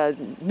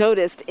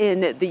noticed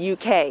in the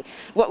UK.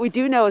 What we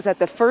do know is that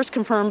the first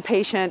confirmed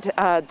patient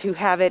to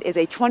have it is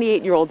a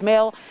 28-year-old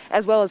male,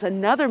 as well as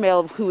another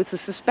male who is the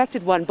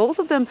suspected one. Both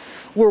of them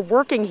were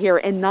working here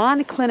in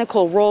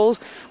non-clinical roles.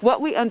 What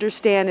we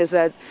understand is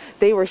that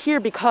they were here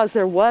because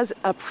there was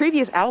a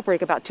previous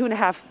outbreak about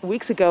 2.5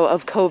 weeks ago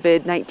of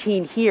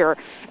COVID-19 here.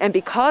 And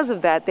because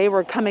of that, they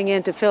were coming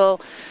in to fill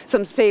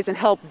some space and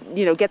help,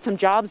 get some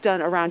jobs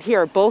done around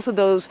here. Both of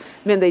those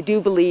men, they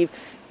do believe,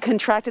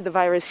 contracted the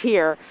virus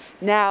here.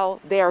 Now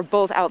they are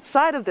both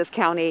outside of this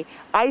county,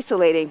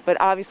 isolating, but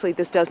obviously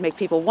this does make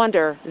people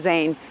wonder,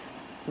 Zane,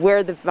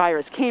 where the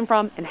virus came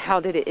from and how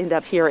did it end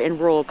up here in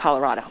rural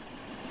Colorado.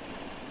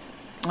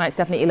 All right,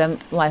 Stephanie Elam,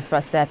 live for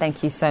us there.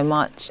 Thank you so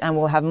much. And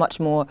we'll have much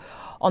more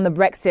on the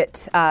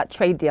Brexit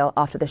trade deal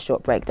after this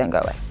short break. Don't go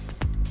away.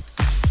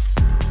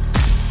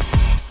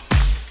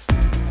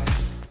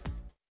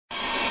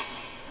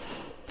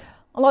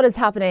 A lot is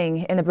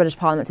happening in the British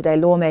Parliament today.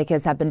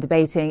 Lawmakers have been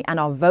debating and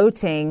are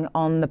voting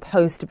on the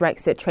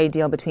post-Brexit trade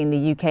deal between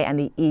the UK and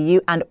the EU.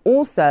 And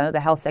also, the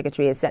Health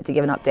Secretary is set to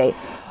give an update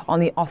on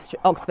the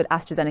Oxford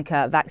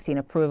AstraZeneca vaccine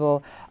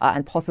approval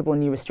and possible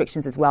new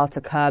restrictions as well to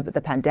curb the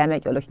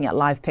pandemic. You're looking at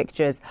live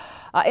pictures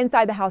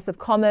inside the House of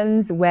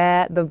Commons,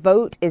 where the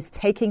vote is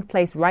taking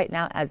place right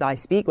now as I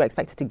speak. We're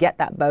expected to get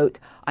that vote,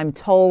 I'm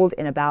told,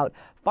 in about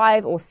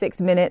 5 or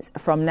 6 minutes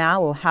from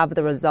now. We'll have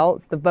the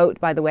results. The vote,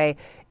 by the way,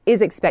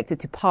 is expected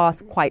to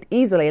pass quite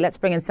easily. Let's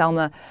bring in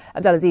Selma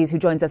Abdelaziz, who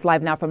joins us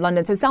live now from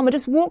London. So Selma,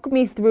 just walk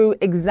me through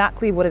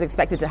exactly what is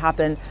expected to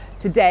happen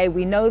today.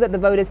 We know that the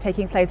vote is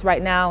taking place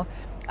right now.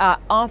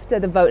 After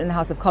the vote in the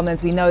House of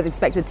Commons, we know it's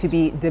expected to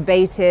be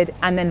debated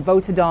and then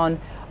voted on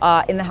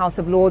in the House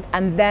of Lords.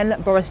 And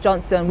then Boris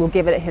Johnson will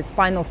give it his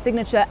final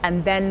signature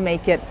and then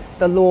make it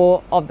the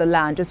law of the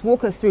land. Just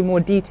walk us through more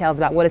details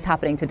about what is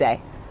happening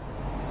today.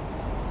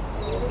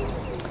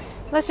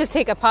 Let's just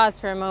take a pause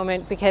for a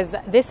moment, because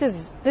this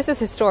is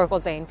historical,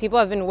 Zane. People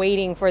have been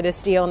waiting for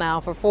this deal now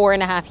for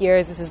 4.5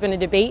 years. This has been a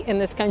debate in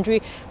this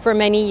country for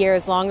many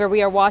years longer.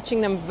 We are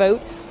watching them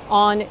vote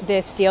on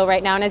this deal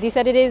right now. And as you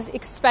said, it is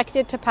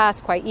expected to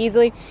pass quite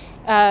easily.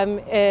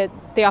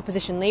 The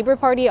opposition Labour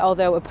Party,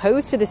 although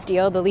opposed to this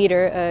deal, the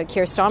leader, Sir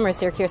Keir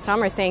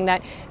Starmer, is saying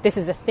that this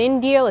is a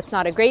thin deal, it's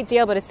not a great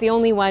deal, but it's the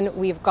only one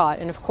we've got.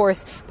 And of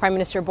course, Prime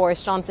Minister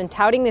Boris Johnson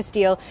touting this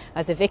deal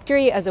as a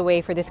victory, as a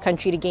way for this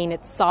country to gain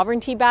its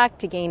sovereignty back,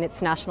 to gain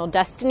its national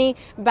destiny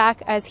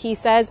back, as he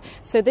says.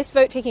 So this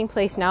vote taking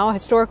place now, a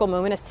historical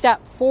moment, a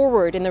step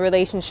forward in the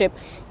relationship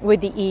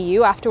with the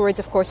EU. Afterwards,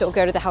 of course, it will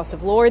go to the House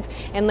of Lords.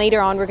 And later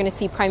on, we're going to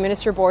see Prime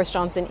Minister Boris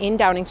Johnson in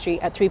Downing Street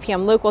at 3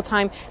 p.m. local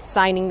time,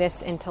 signing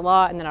this into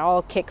law, and then it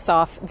all kicks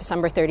off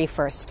December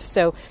 31st.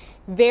 So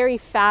very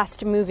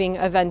fast-moving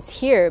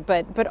events here,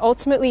 but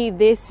ultimately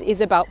this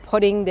is about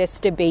putting this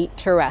debate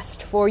to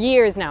rest. For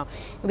years now,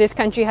 this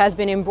country has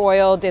been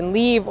embroiled in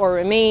leave or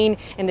remain,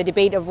 in the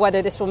debate of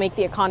whether this will make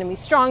the economy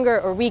stronger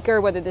or weaker,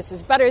 whether this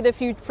is better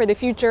for the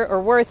future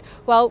or worse.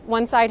 Well,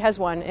 one side has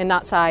won, and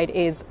that side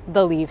is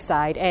the leave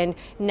side. And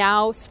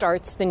now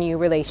starts the new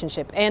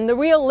relationship. And the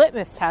real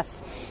litmus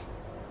test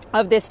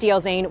of this deal,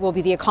 Zain, will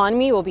be the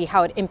economy, will be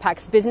how it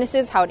impacts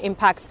businesses, how it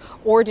impacts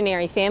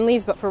ordinary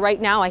families. But for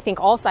right now, I think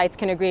all sides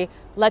can agree,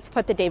 let's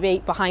put the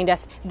debate behind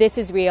us. This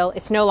is real.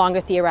 It's no longer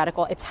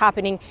theoretical. It's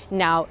happening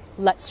now.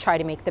 Let's try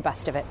to make the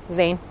best of it.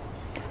 Zain?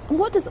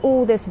 What does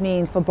all this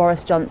mean for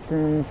Boris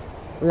Johnson's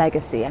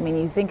legacy? I mean,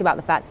 you think about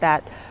the fact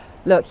that,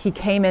 look, he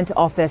came into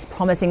office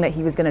promising that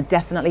he was going to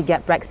definitely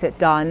get Brexit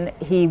done.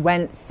 He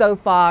went so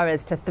far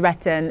as to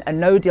threaten a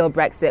no-deal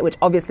Brexit, which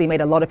obviously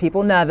made a lot of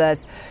people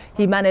nervous.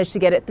 He managed to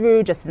get it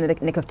through just in the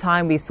nick of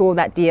time. We saw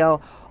that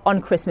deal on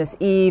Christmas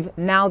Eve.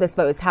 Now this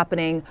vote is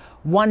happening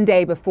one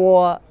day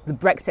before the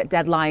Brexit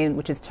deadline,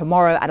 which is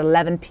tomorrow at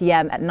 11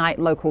 p.m. at night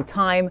local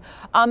time.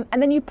 And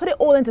then you put it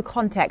all into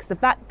context. The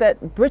fact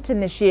that Britain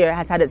this year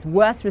has had its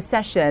worst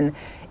recession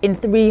in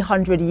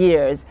 300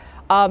 years.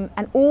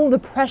 And all the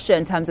pressure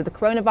in terms of the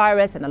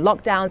coronavirus and the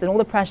lockdowns and all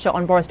the pressure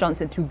on Boris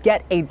Johnson to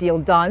get a deal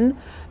done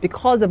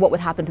because of what would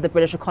happen to the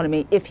British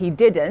economy if he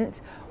didn't.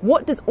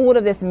 What does all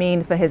of this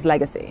mean for his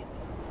legacy?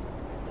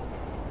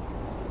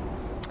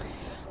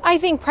 I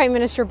think Prime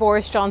Minister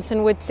Boris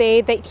Johnson would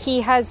say that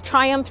he has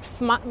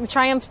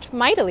triumphed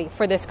mightily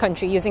for this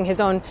country, using his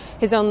own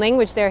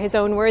language there, his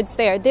own words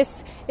there.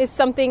 This is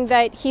something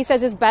that he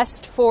says is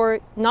best for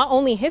not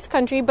only his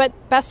country, but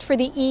best for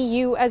the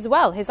EU as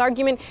well. His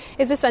argument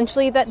is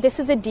essentially that this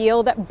is a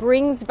deal that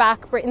brings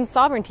back Britain's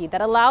sovereignty,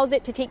 that allows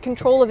it to take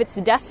control of its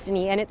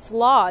destiny and its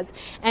laws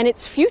and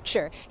its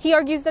future. He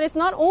argues that it's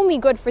not only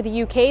good for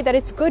the UK, that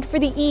it's good for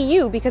the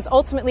EU, because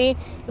ultimately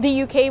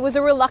the UK was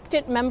a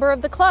reluctant member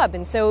of the club.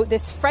 And so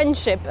this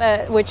friendship,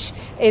 which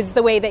is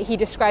the way that he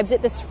describes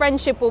it, this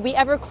friendship will be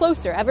ever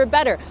closer, ever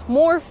better,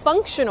 more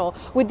functional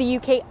with the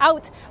UK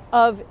out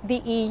of the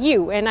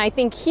EU. And I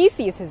think he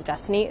sees his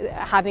destiny,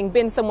 having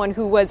been someone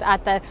who was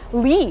at the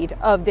lead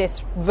of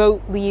this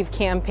Vote Leave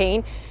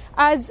campaign,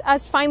 as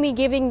finally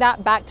giving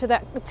that back to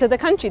the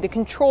country, the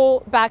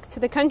control back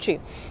to the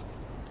country.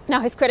 Now,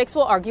 his critics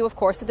will argue, of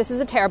course, that this is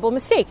a terrible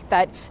mistake,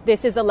 that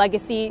this is a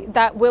legacy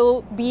that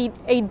will be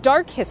a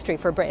dark history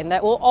for Britain,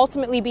 that will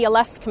ultimately be a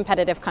less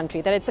competitive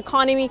country, that its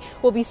economy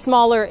will be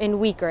smaller and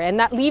weaker, and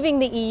that leaving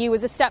the EU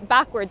is a step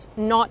backwards,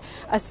 not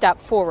a step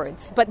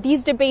forwards. But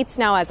these debates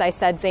now, as I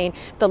said, Zain,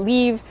 the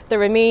leave, the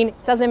remain,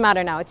 doesn't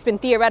matter now. It's been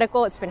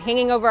theoretical, it's been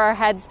hanging over our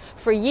heads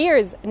for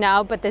years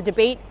now, but the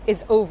debate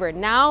is over.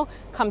 Now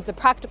comes the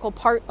practical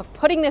part of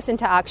putting this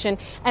into action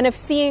and of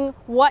seeing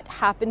what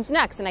happens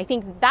next. And I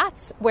think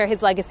that's where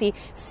his legacy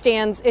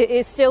stands,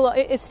 is still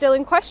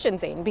in question,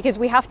 Zain, because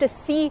we have to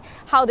see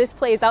how this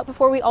plays out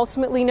before we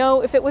ultimately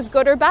know if it was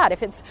good or bad,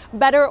 if it's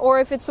better or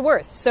if it's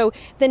worse. So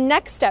the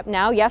next step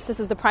now, yes, this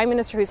is the Prime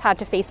Minister who's had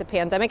to face a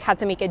pandemic, had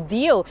to make a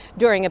deal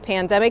during a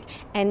pandemic,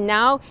 and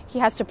now he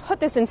has to put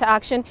this into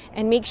action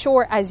and make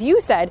sure, as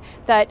you said,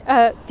 that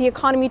the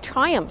economy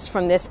triumphs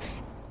from this,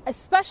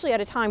 especially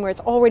at a time where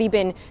it's already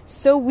been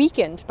so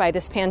weakened by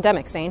this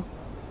pandemic, Zain.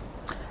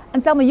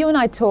 And Selma, you and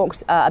I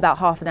talked about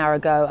half an hour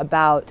ago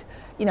about,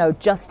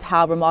 just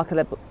how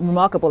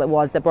remarkable it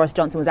was that Boris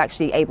Johnson was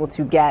actually able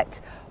to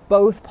get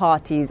both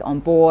parties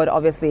on board.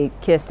 Obviously,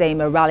 Keir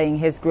Starmer rallying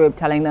his group,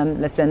 telling them,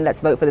 listen,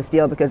 let's vote for this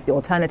deal because the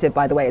alternative,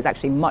 by the way, is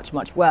actually much,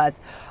 much worse.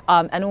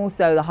 And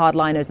also the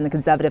hardliners in the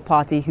Conservative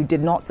Party who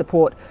did not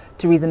support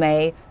Theresa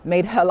May,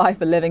 made her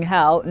life a living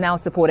hell, now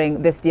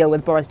supporting this deal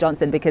with Boris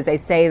Johnson because they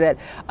say that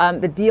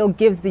the deal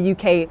gives the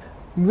UK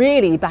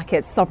really back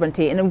its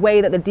sovereignty in a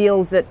way that the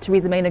deals that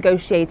Theresa May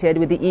negotiated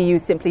with the EU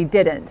simply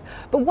didn't.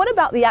 But what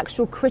about the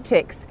actual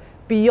critics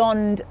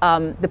beyond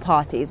the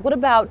parties? What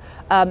about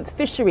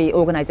fishery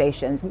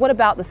organisations? What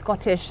about the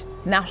Scottish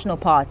National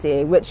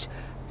Party, which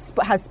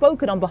has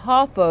spoken on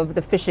behalf of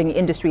the fishing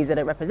industries that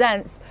it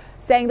represents,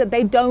 saying that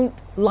they don't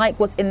like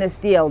what's in this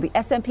deal? The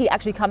SNP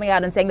actually coming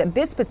out and saying that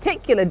this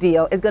particular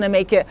deal is going to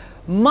make it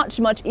much,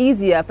 much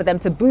easier for them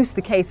to boost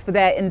the case for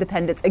their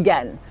independence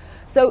again.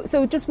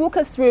 So just walk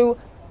us through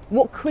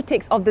what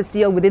critics of this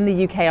deal within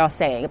the UK are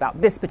saying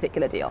about this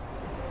particular deal.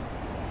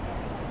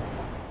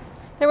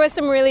 There was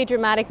some really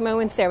dramatic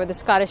moments there with the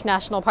Scottish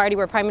National Party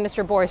where Prime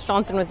Minister Boris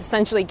Johnson was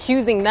essentially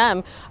accusing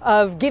them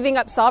of giving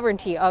up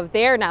sovereignty of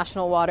their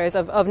national waters,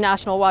 of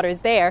national waters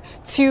there,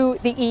 to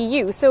the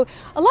EU. So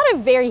a lot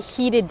of very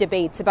heated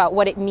debates about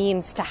what it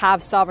means to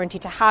have sovereignty,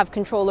 to have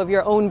control of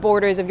your own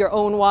borders, of your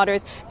own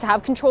waters, to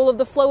have control of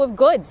the flow of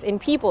goods and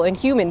people and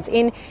humans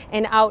in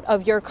and out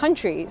of your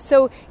country.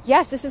 So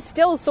yes, this is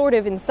still sort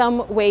of in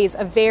some ways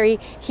a very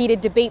heated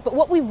debate. But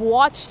what we've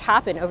watched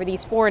happen over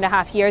these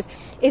 4.5 years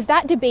is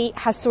that debate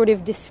has has sort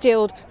of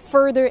distilled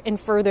further and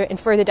further and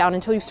further down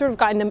until you've sort of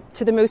gotten them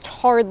to the most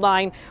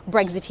hardline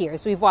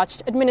Brexiteers. We've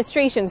watched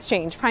administrations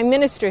change, prime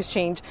ministers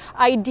change,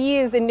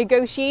 ideas and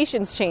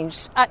negotiations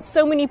change. At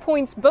so many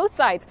points, both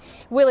sides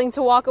willing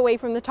to walk away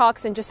from the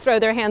talks and just throw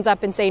their hands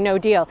up and say no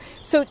deal.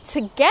 So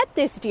to get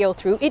this deal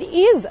through, it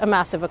is a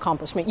massive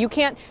accomplishment. You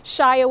can't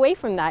shy away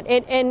from that.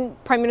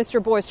 And Prime Minister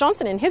Boris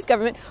Johnson and his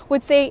government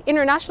would say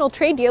international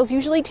trade deals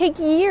usually take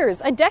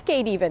years, a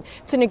decade even,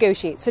 to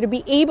negotiate. So to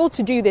be able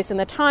to do this in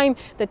the time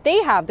that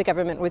they have, the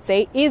government would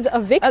say, is a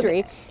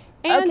victory.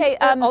 Okay.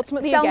 And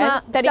ultimately,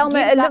 Selma, again, that Selma,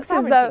 it gives that looks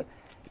as though,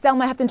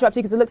 Selma, I have to interrupt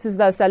you because it looks as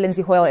though Sir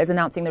Lindsay Hoyle is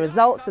announcing the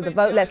results of the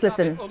vote. Let's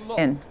listen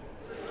in.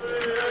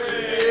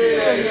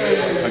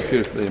 Thank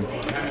you,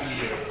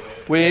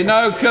 Liam. We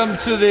now come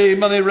to the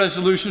money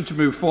resolution to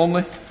move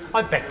formally.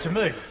 I beg to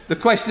move. The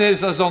question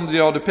is, as on the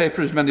order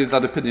paper, as many of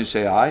that opinion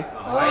say aye.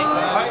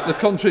 Aye. The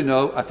contrary,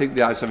 no. I think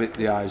the ayes have it.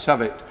 The ayes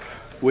have it.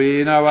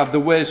 We now have the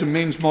Ways and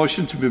Means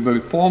motion to be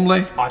moved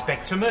formally. I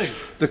beg to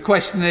move. The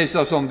question is,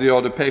 as on the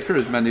order paper,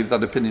 as many of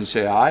that opinion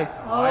say aye.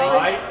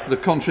 Aye. The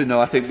contrary,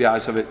 no. I think the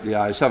ayes have it. The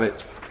ayes have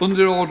it.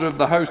 Under order of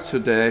the House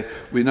today,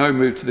 we now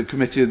move to the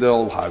Committee of the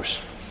Whole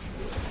House.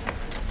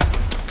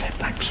 Okay,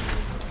 thanks.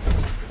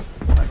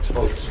 Thanks,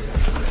 folks.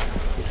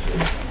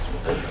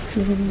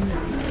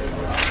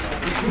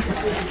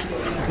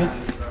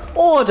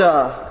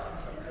 Order.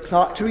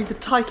 Clerk, to read the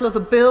title of the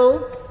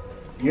bill.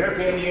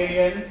 European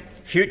Union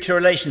Future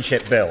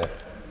Relationship Bill.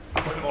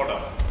 Point of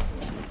order.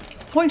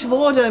 Point of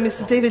order,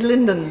 Mr. David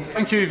Linden.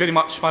 Thank you very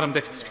much, Madam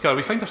Deputy Speaker.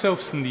 We find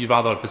ourselves in the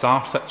rather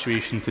bizarre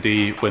situation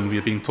today when we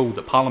are being told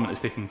that Parliament is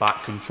taking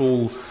back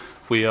control,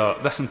 where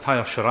this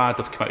entire charade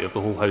of Committee of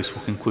the Whole House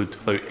will conclude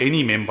without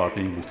any member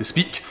being able to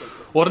speak,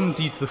 or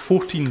indeed the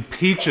 14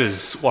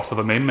 pages worth of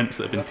amendments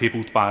that have been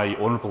tabled by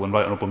honourable and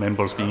right honourable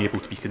members being able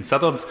to be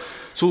considered.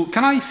 So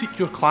can I seek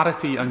your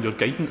clarity and your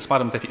guidance,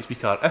 Madam Deputy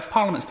Speaker? If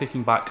Parliament is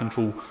taking back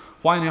control,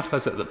 why on earth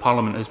is it that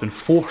Parliament has been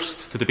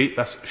forced to debate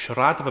this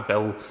charade of a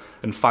bill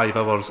in 5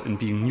 hours and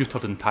being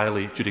neutered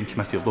entirely during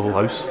Committee of the Whole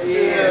House?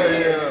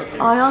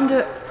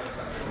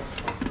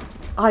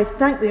 I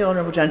thank the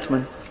honourable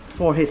gentleman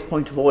for his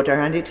point of order,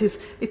 and it is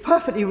a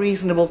perfectly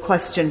reasonable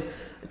question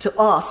to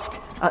ask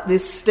at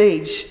this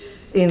stage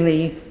in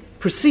the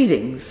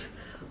proceedings.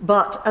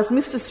 But as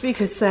Mr.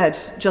 Speaker said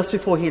just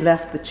before he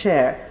left the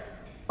chair,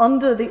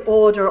 under the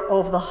order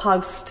of the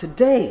House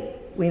today,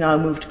 we now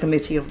move to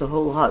Committee of the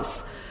Whole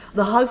House.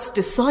 The House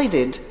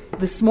decided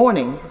this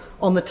morning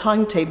on the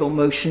timetable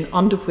motion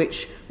under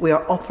which we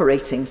are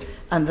operating,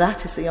 and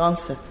that is the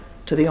answer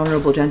to the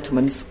honourable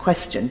gentleman's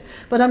question.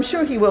 But I'm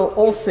sure he will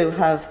also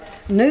have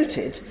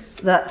noted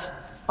that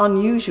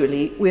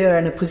unusually we are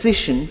in a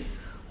position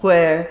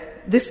where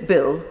this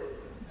bill,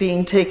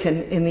 being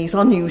taken in these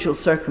unusual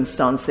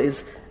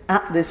circumstances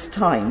at this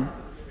time,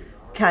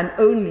 can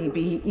only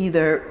be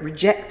either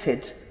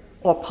rejected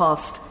or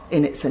passed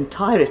in its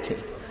entirety,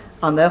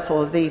 and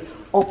therefore the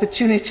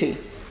opportunity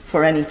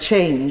for any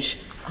change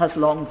has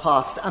long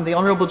passed, and the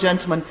honourable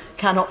gentleman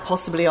cannot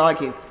possibly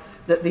argue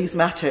that these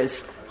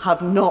matters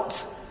have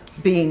not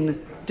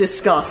been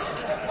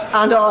discussed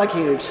and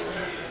argued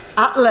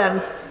at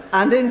length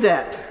and in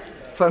depth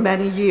for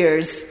many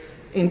years.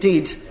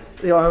 Indeed,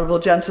 the honourable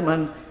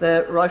gentleman,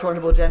 the right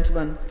honourable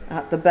gentleman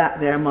at the back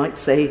there might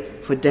say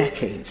for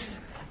decades.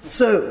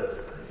 So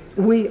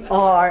we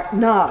are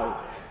now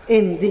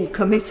in the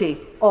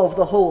Committee of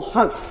the Whole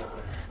House,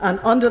 and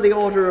under the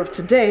order of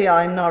today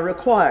I am now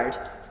required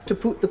to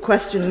put the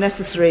question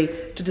necessary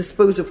to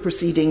dispose of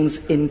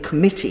proceedings in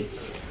committee.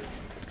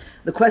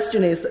 The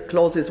question is that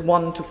clauses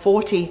 1 to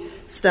 40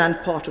 stand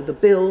part of the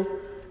bill,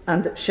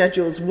 and that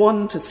schedules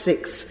 1 to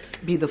 6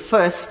 be the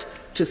first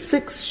to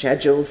 6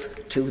 schedules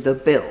to the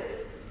bill.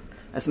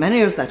 As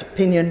many as that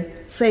opinion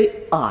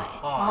say aye.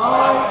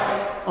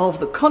 Aye. Of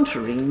the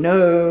contrary,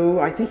 no.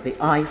 I think the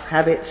ayes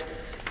have it.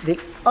 The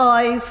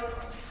ayes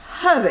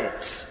have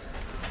it.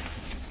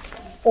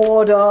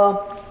 Order.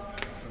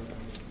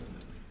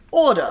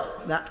 Order.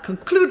 That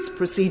concludes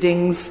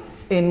proceedings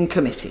in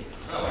committee.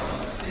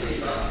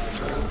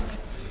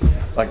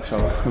 Thanks,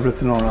 Charlotte. I've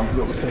written on. I've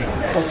got the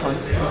pen. All fine.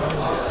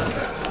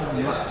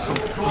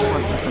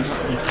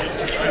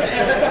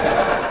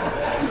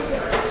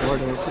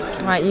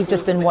 Right, you've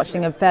just been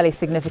watching a fairly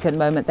significant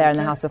moment there in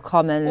the House of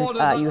Commons.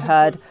 You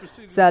heard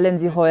Sir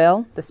Lindsay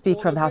Hoyle, the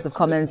Speaker of the House of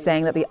Commons,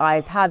 saying that the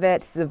ayes have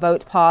it, the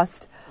vote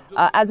passed,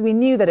 as we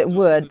knew that it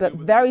would, but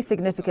very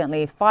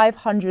significantly,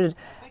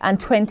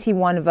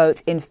 521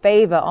 votes in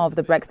favour of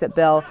the Brexit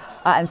bill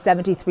and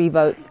 73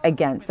 votes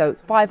against. So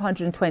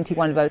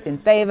 521 votes in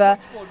favour.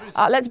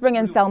 Let's bring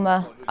in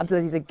Selma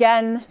Abdulaziz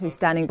again, who's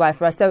standing by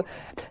for us. So,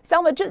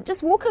 Selma,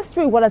 just walk us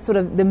through what are sort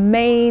of the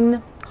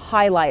main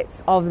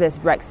highlights of this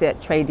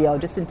Brexit trade deal,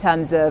 just in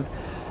terms of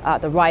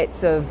the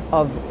rights of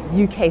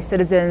UK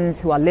citizens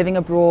who are living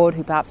abroad,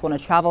 who perhaps want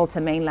to travel to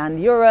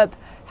mainland Europe,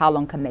 how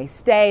long can they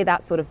stay,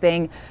 that sort of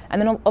thing.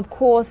 And then, of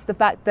course, the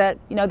fact that,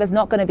 there's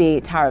not going to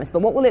be tariffs.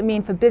 But what will it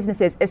mean for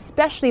businesses,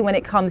 especially when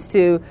it comes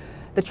to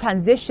the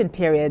transition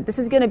period. This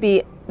is going to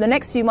be, the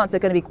next few months are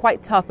going to be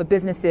quite tough for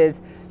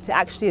businesses to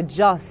actually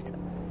adjust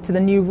to the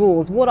new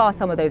rules. What are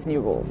some of those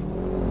new rules?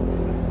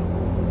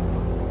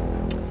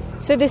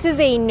 So this is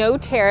a no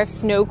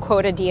tariffs, no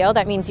quota deal.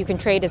 That means you can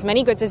trade as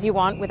many goods as you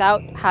want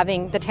without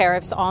having the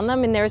tariffs on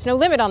them, and there is no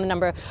limit on the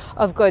number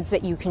of goods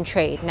that you can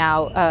trade.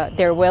 Now,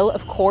 there will,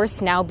 of course,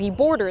 now be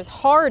borders,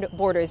 hard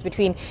borders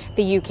between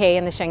the UK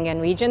and the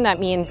Schengen region. That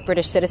means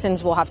British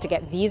citizens will have to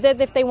get visas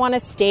if they want to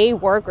stay,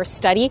 work, or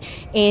study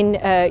in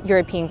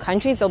European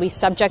countries. They'll be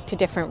subject to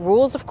different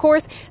rules, of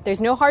course. There's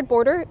no hard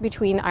border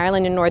between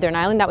Ireland and Northern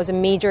Ireland. That was a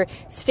major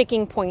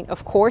sticking point,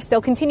 of course.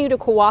 They'll continue to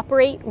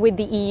cooperate with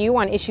the EU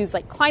on issues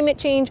like climate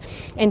change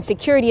and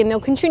security, and they'll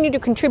continue to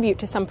contribute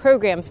to some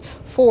programs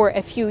for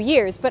a few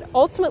years. But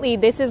ultimately,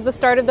 this is the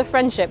start of the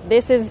friendship.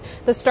 This is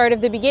the start of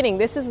the beginning.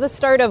 This is the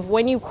start of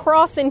when you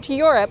cross into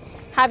Europe,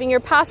 having your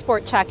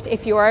passport checked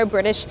if you are a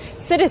British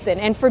citizen.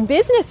 And for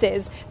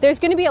businesses, there's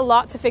going to be a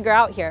lot to figure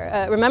out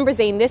here. Remember,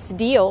 Zain, this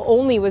deal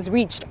only was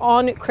reached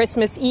on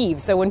Christmas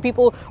Eve. So when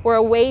people were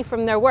away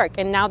from their work,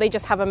 and now they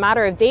just have a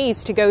matter of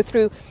days to go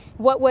through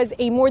what was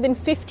a more than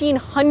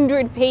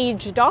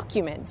 1,500-page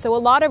document. So a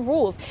lot of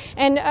rules.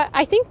 And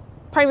I think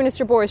Prime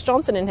Minister Boris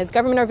Johnson and his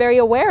government are very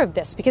aware of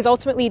this, because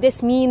ultimately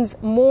this means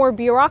more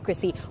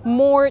bureaucracy,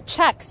 more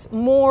checks,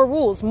 more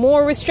rules,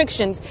 more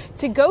restrictions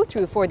to go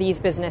through for these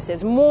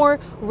businesses, more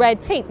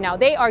red tape. Now,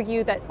 they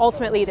argue that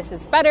ultimately this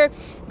is better.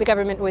 The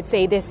government would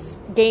say this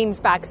gains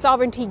back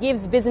sovereignty,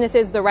 gives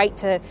businesses the right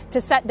to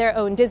set their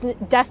own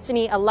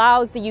destiny,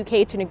 allows the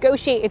UK to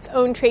negotiate its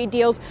own trade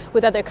deals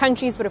with other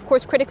countries. But of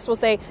course, critics will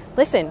say,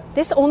 listen,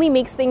 this only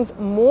makes things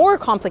more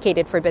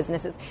complicated for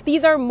businesses.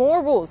 These are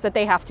more rules that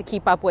they have to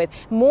keep up with,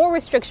 more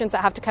restrictions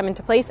that have to come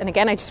into place. And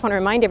again, I just want to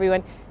remind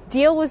everyone,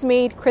 deal was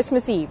made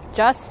Christmas Eve,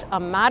 just a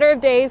matter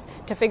of days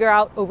to figure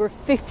out over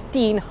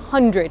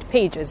 1,500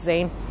 pages,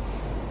 Zain.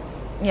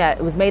 Yeah,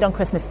 it was made on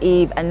Christmas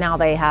Eve, and now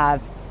they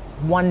have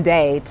one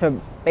day to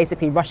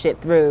basically rush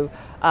it through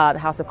the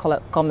House of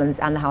Commons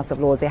and the House of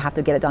Lords. They have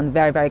to get it done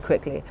very, very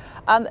quickly.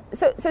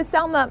 So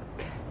Salma,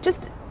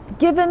 just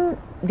given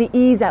the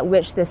ease at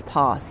which this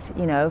passed,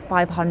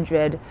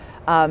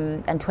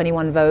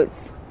 521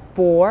 votes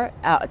for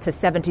to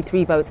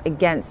 73 votes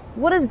against,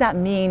 what does that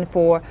mean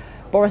for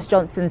Boris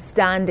Johnson's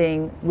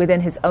standing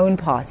within his own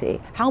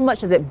party? How much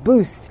does it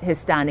boost his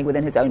standing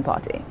within his own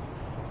party?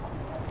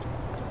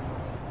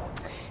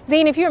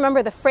 Zain, if you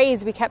remember, the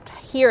phrase we kept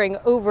hearing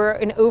over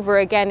and over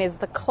again is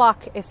the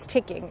clock is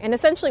ticking. And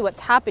essentially what's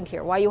happened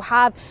here, why you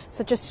have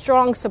such a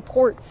strong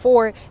support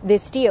for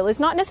this deal, is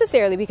not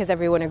necessarily because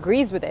everyone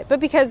agrees with it, but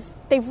because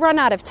they've run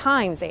out of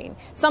time, Zain.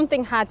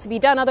 Something had to be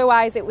done,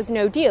 otherwise it was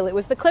no deal. It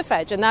was the cliff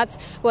edge. And that's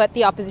what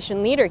the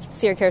opposition leader,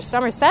 Sir Keir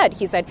Starmer, said.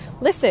 He said,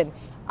 listen,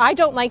 I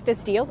don't like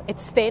this deal.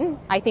 It's thin.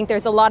 I think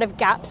there's a lot of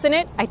gaps in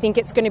it. I think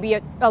it's going to be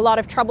a lot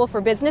of trouble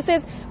for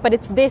businesses, but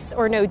it's this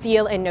or no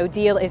deal, and no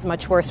deal is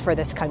much worse for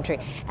this country.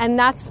 And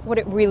that's what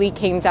it really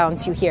came down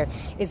to here,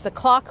 is the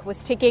clock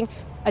was ticking.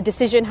 A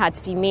decision had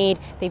to be made.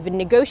 They've been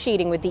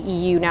negotiating with the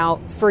EU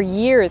now for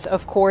years,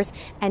 of course,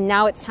 and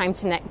now it's time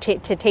to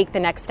take the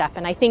next step.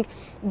 And I think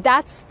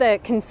that's the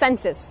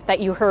consensus that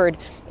you heard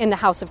in the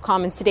House of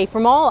Commons today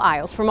from all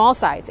aisles, from all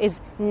sides, is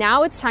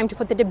now it's time to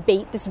put the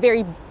debate, this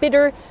very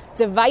bitter,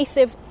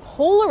 divisive,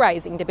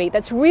 polarizing debate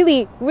that's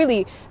really,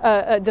 really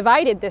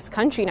divided this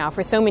country now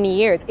for so many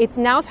years. It's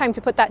now time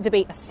to put that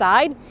debate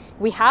aside.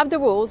 We have the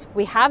rules,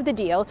 we have the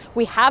deal,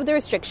 we have the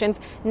restrictions.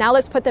 Now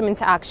let's put them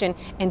into action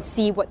and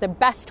see what the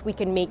best we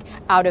can make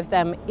out of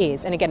them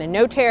is. And again, a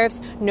no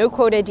tariffs, no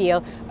quota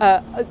deal,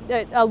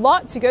 a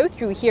lot to go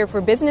through here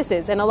for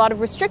businesses, and a lot of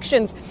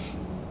restrictions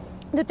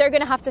that they're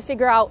going to have to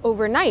figure out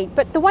overnight.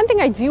 But the one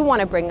thing I do want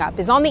to bring up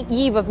is on the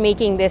eve of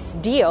making this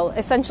deal,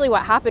 essentially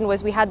what happened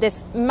was we had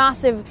this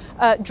massive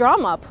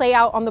drama play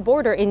out on the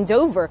border in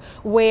Dover,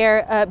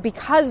 where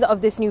because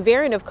of this new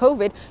variant of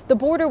COVID, the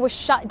border was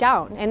shut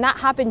down. And that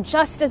happened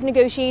just as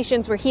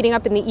negotiations were heating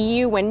up in the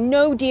EU, when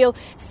no deal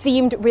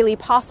seemed really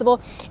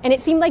possible. And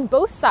it seemed like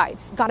both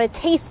sides got a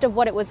taste of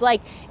what it was like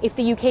if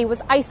the UK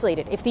was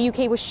isolated, if the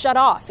UK was shut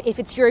off, if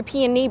its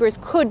European neighbours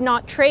could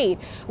not trade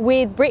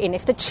with Britain,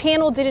 if the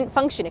channel didn't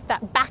function, if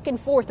that back and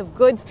forth of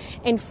goods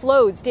and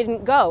flows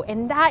didn't go.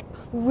 And that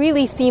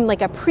really seemed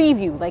like a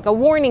preview, like a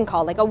warning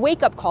call, like a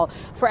wake-up call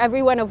for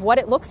everyone of what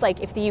it looks like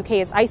if the UK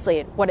is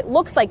isolated, what it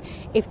looks like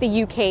if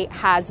the UK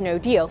has no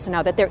deal. So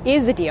now that there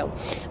is a deal,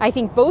 I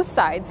think both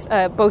sides,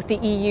 both the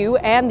EU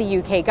and the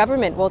UK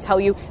government, will tell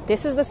you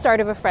this is the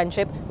start of a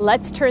friendship.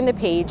 Let's turn the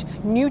page,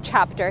 new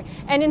chapter.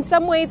 And in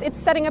some ways, it's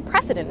setting a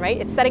precedent, right?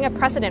 It's setting a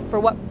precedent for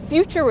what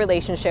future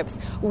relationships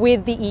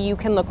with the EU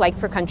can look like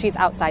for countries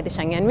outside the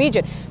Schengen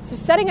region. So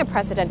setting a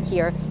precedent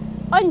here,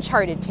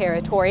 uncharted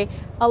territory,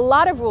 a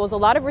lot of rules, a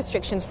lot of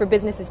restrictions for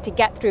businesses to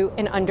get through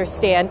and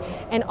understand.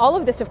 And all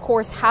of this, of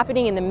course,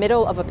 happening in the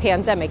middle of a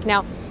pandemic.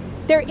 Now,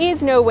 there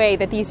is no way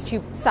that these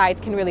two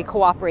sides can really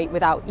cooperate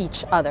without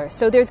each other.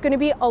 So there's going to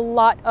be a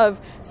lot of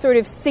sort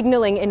of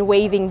signaling and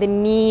waving the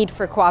need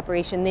for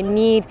cooperation, the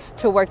need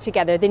to work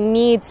together, the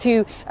need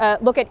to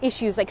look at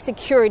issues like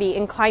security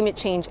and climate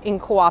change in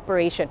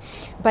cooperation.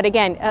 But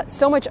again,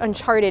 so much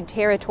uncharted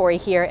territory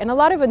here and a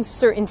lot of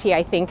uncertainty,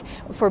 I think,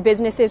 for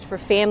businesses, for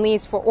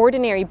families, for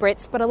ordinary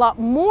Brits, but a lot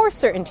more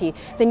certainty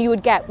than you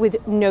would get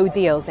with no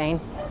deal, Zain.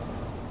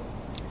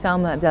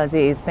 Salma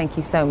Abdelaziz, thank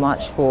you so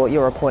much for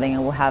your reporting,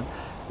 and we'll have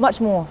much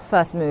more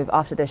First Move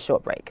after this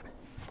short break.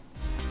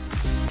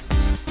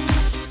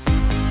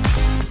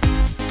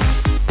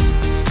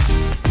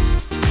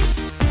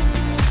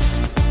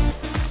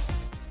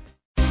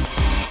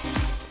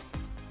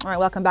 All right,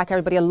 welcome back,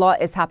 everybody. A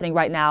lot is happening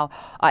right now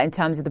in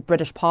terms of the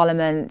British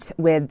Parliament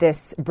with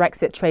this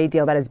Brexit trade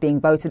deal that is being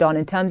voted on.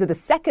 In terms of the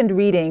second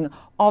reading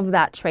of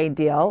that trade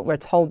deal, we're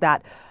told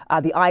that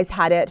the ayes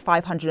had it,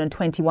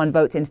 521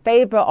 votes in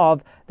favour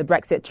of the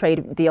Brexit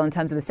trade deal in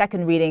terms of the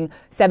second reading,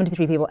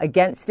 73 people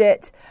against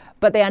it.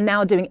 But they are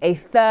now doing a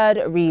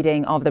third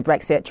reading of the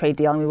Brexit trade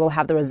deal, and we will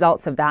have the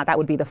results of that. That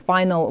would be the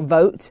final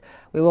vote.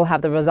 We will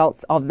have the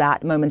results of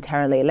that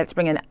momentarily. Let's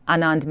bring in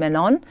Anand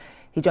Menon.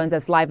 He joins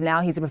us live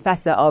now. He's a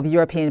professor of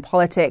European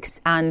politics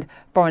and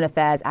foreign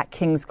affairs at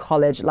King's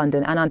College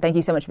London. Anand, thank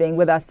you so much for being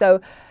with us. So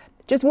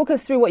just walk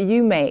us through what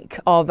you make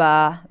of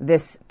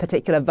this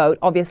particular vote.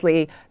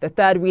 Obviously, the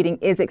third reading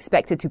is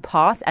expected to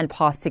pass and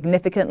pass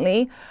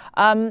significantly.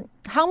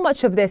 How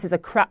much of this is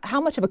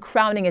how much of a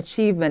crowning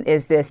achievement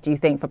is this, do you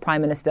think, for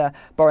Prime Minister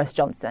Boris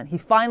Johnson? He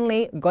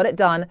finally got it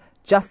done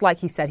just like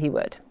he said he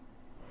would.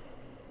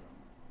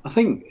 I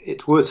think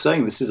it's worth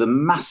saying this is a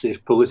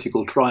massive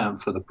political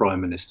triumph for the Prime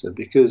Minister,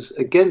 because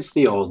against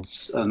the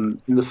odds and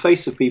in the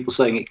face of people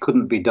saying it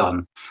couldn't be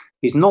done,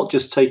 he's not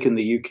just taken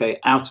the UK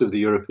out of the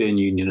European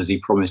Union as he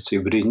promised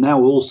to, but he's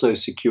now also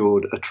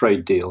secured a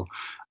trade deal.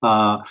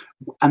 And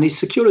he's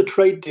secured a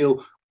trade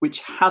deal which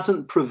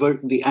hasn't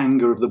provoked the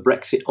anger of the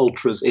Brexit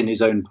ultras in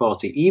his own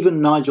party. Even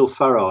Nigel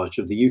Farage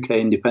of the UK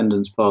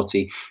Independence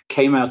Party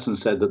came out and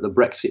said that the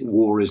Brexit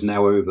war is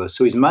now over.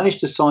 So he's managed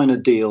to sign a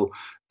deal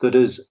that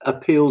has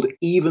appealed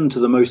even to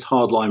the most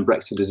hardline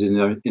Brexiters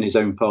in his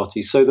own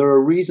party. So there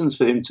are reasons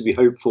for him to be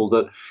hopeful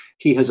that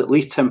he has at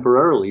least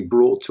temporarily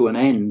brought to an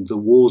end the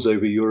wars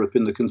over Europe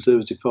in the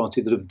Conservative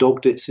Party that have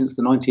dogged it since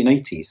the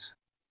 1980s.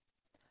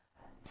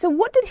 So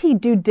what did he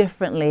do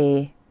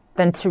differently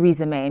than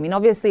Theresa May? I mean,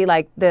 obviously,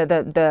 like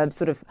the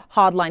sort of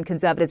hardline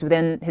Conservatives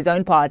within his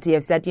own party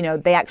have said, you know,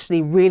 they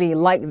actually really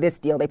like this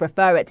deal. They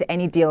prefer it to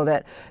any deal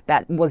that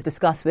was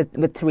discussed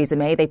with Theresa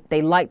May.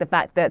 They like the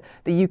fact that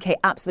the UK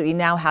absolutely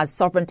now has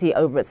sovereignty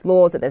over its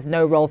laws, that there's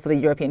no role for the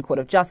European Court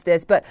of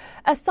Justice. But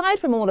aside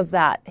from all of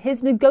that,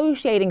 his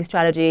negotiating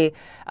strategy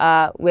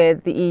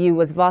with the EU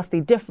was vastly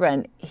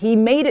different. He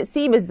made it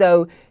seem as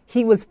though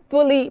he was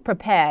fully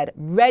prepared,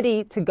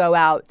 ready to go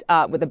out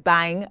with a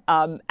bang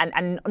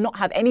and not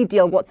have any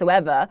deal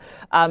whatsoever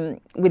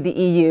with the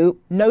EU.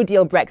 No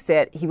deal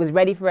Brexit. He was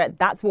ready for it.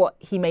 That's what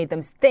he made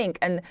them think.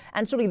 And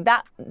surely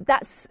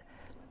that's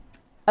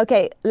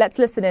okay. Let's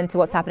listen in to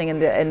what's happening in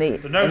the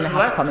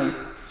House of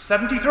Commons.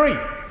 73.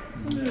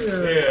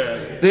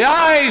 The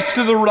ayes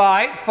to the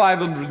right,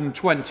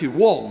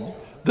 521.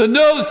 The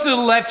noes to the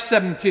left,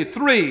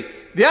 73.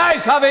 The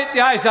ayes have it.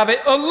 The ayes have it.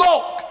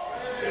 Unlock.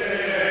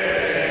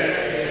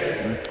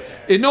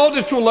 In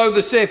order to allow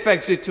the safe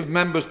exit of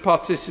members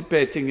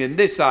participating in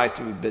this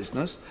item of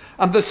business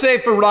and the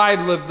safe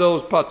arrival of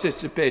those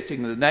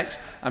participating in the next,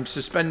 I'm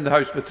suspending the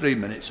House for 3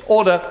 minutes.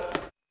 Order.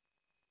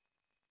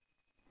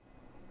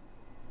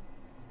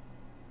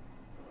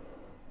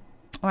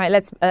 All right,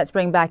 let's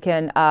bring back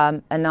in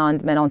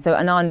Anand Menon. So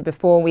Anand,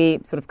 before we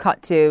sort of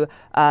cut to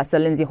Sir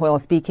Lindsay Hoyle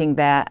speaking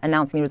there,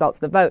 announcing the results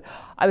of the vote,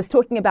 I was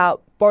talking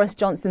about Boris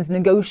Johnson's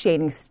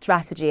negotiating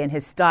strategy and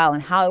his style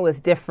and how it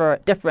was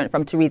different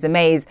from Theresa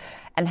May's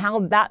and how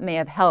that may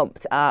have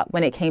helped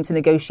when it came to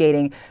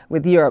negotiating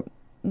with Europe.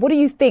 What do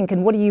you think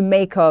and what do you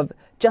make of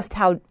just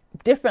how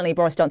differently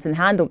Boris Johnson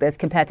handled this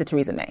compared to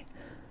Theresa May?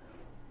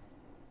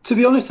 To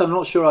be honest, I'm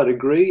not sure I'd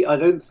agree. I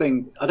don't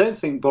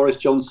think Boris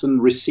Johnson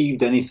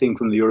received anything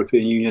from the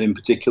European Union in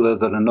particular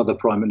that another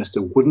Prime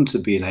Minister wouldn't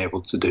have been able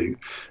to do.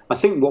 I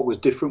think what was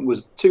different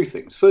was two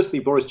things. Firstly,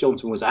 Boris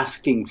Johnson was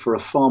asking for a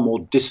far more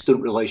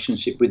distant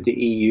relationship with the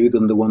EU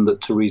than the one that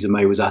Theresa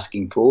May was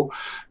asking for.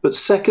 But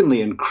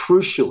secondly, and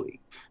crucially,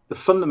 the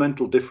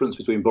fundamental difference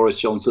between Boris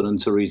Johnson and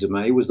Theresa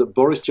May was that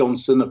Boris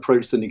Johnson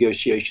approached the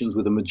negotiations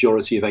with a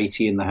majority of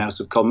 80 in the House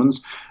of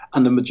Commons,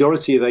 and the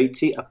majority of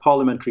 80, a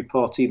parliamentary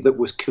party that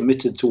was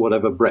committed to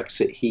whatever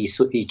Brexit he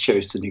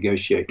chose to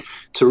negotiate.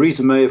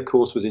 Theresa May, of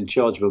course, was in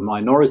charge of a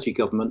minority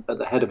government at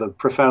the head of a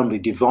profoundly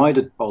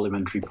divided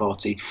parliamentary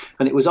party,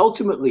 and it was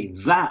ultimately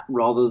that,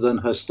 rather than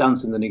her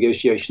stance in the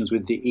negotiations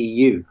with the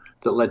EU,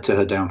 that led to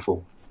her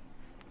downfall.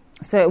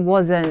 So it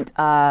wasn't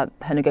her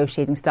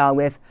negotiating style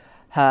with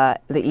the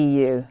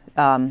EU.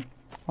 All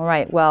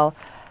right. Well,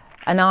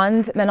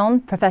 Anand Menon,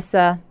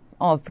 Professor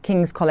of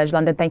King's College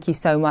London, thank you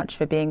so much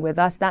for being with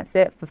us. That's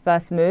it for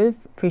First Move.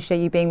 Appreciate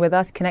you being with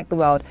us. Connect the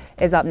World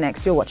is up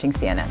next. You're watching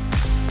CNN.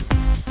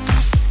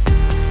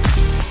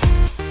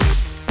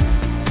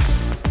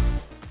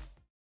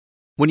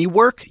 When you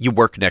work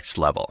next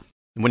level.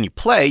 And when you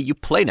play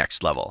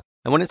next level.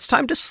 And when it's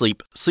time to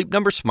sleep, Sleep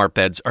Number smart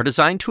beds are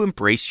designed to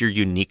embrace your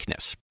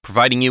uniqueness,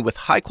 providing you with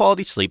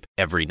high-quality sleep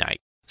every night.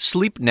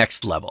 Sleep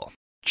next level.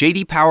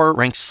 J.D. Power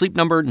ranks Sleep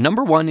Number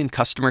 #1 in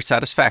customer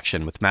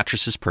satisfaction with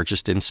mattresses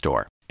purchased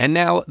in-store. And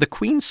now, the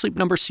Queen Sleep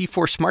Number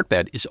C4 smart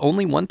bed is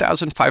only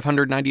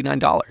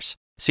 $1,599.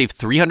 Save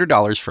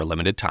 $300 for a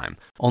limited time,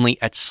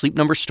 only at Sleep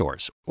Number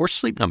stores or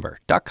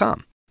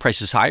sleepnumber.com.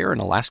 Prices higher in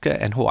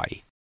Alaska and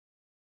Hawaii.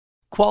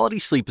 Quality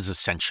sleep is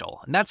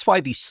essential, and that's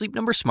why the Sleep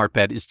Number smart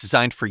bed is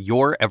designed for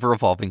your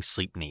ever-evolving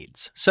sleep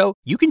needs. So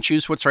you can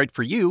choose what's right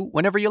for you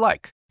whenever you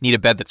like. Need a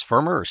bed that's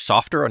firmer or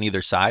softer on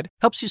either side?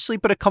 Helps you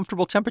sleep at a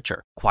comfortable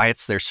temperature.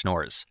 Quiets their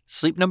snores.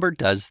 Sleep Number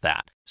does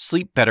that.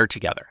 Sleep better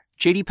together.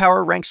 J.D.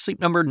 Power ranks Sleep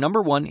Number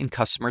 #1 in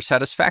customer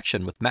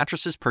satisfaction with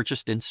mattresses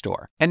purchased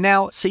in-store. And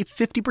now, save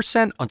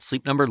 50% on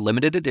Sleep Number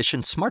limited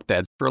edition smart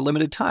beds for a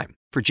limited time.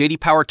 For J.D.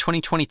 Power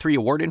 2023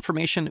 award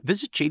information,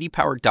 visit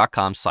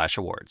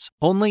jdpower.com/awards.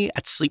 Only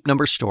at Sleep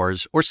Number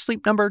stores or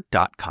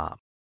sleepnumber.com.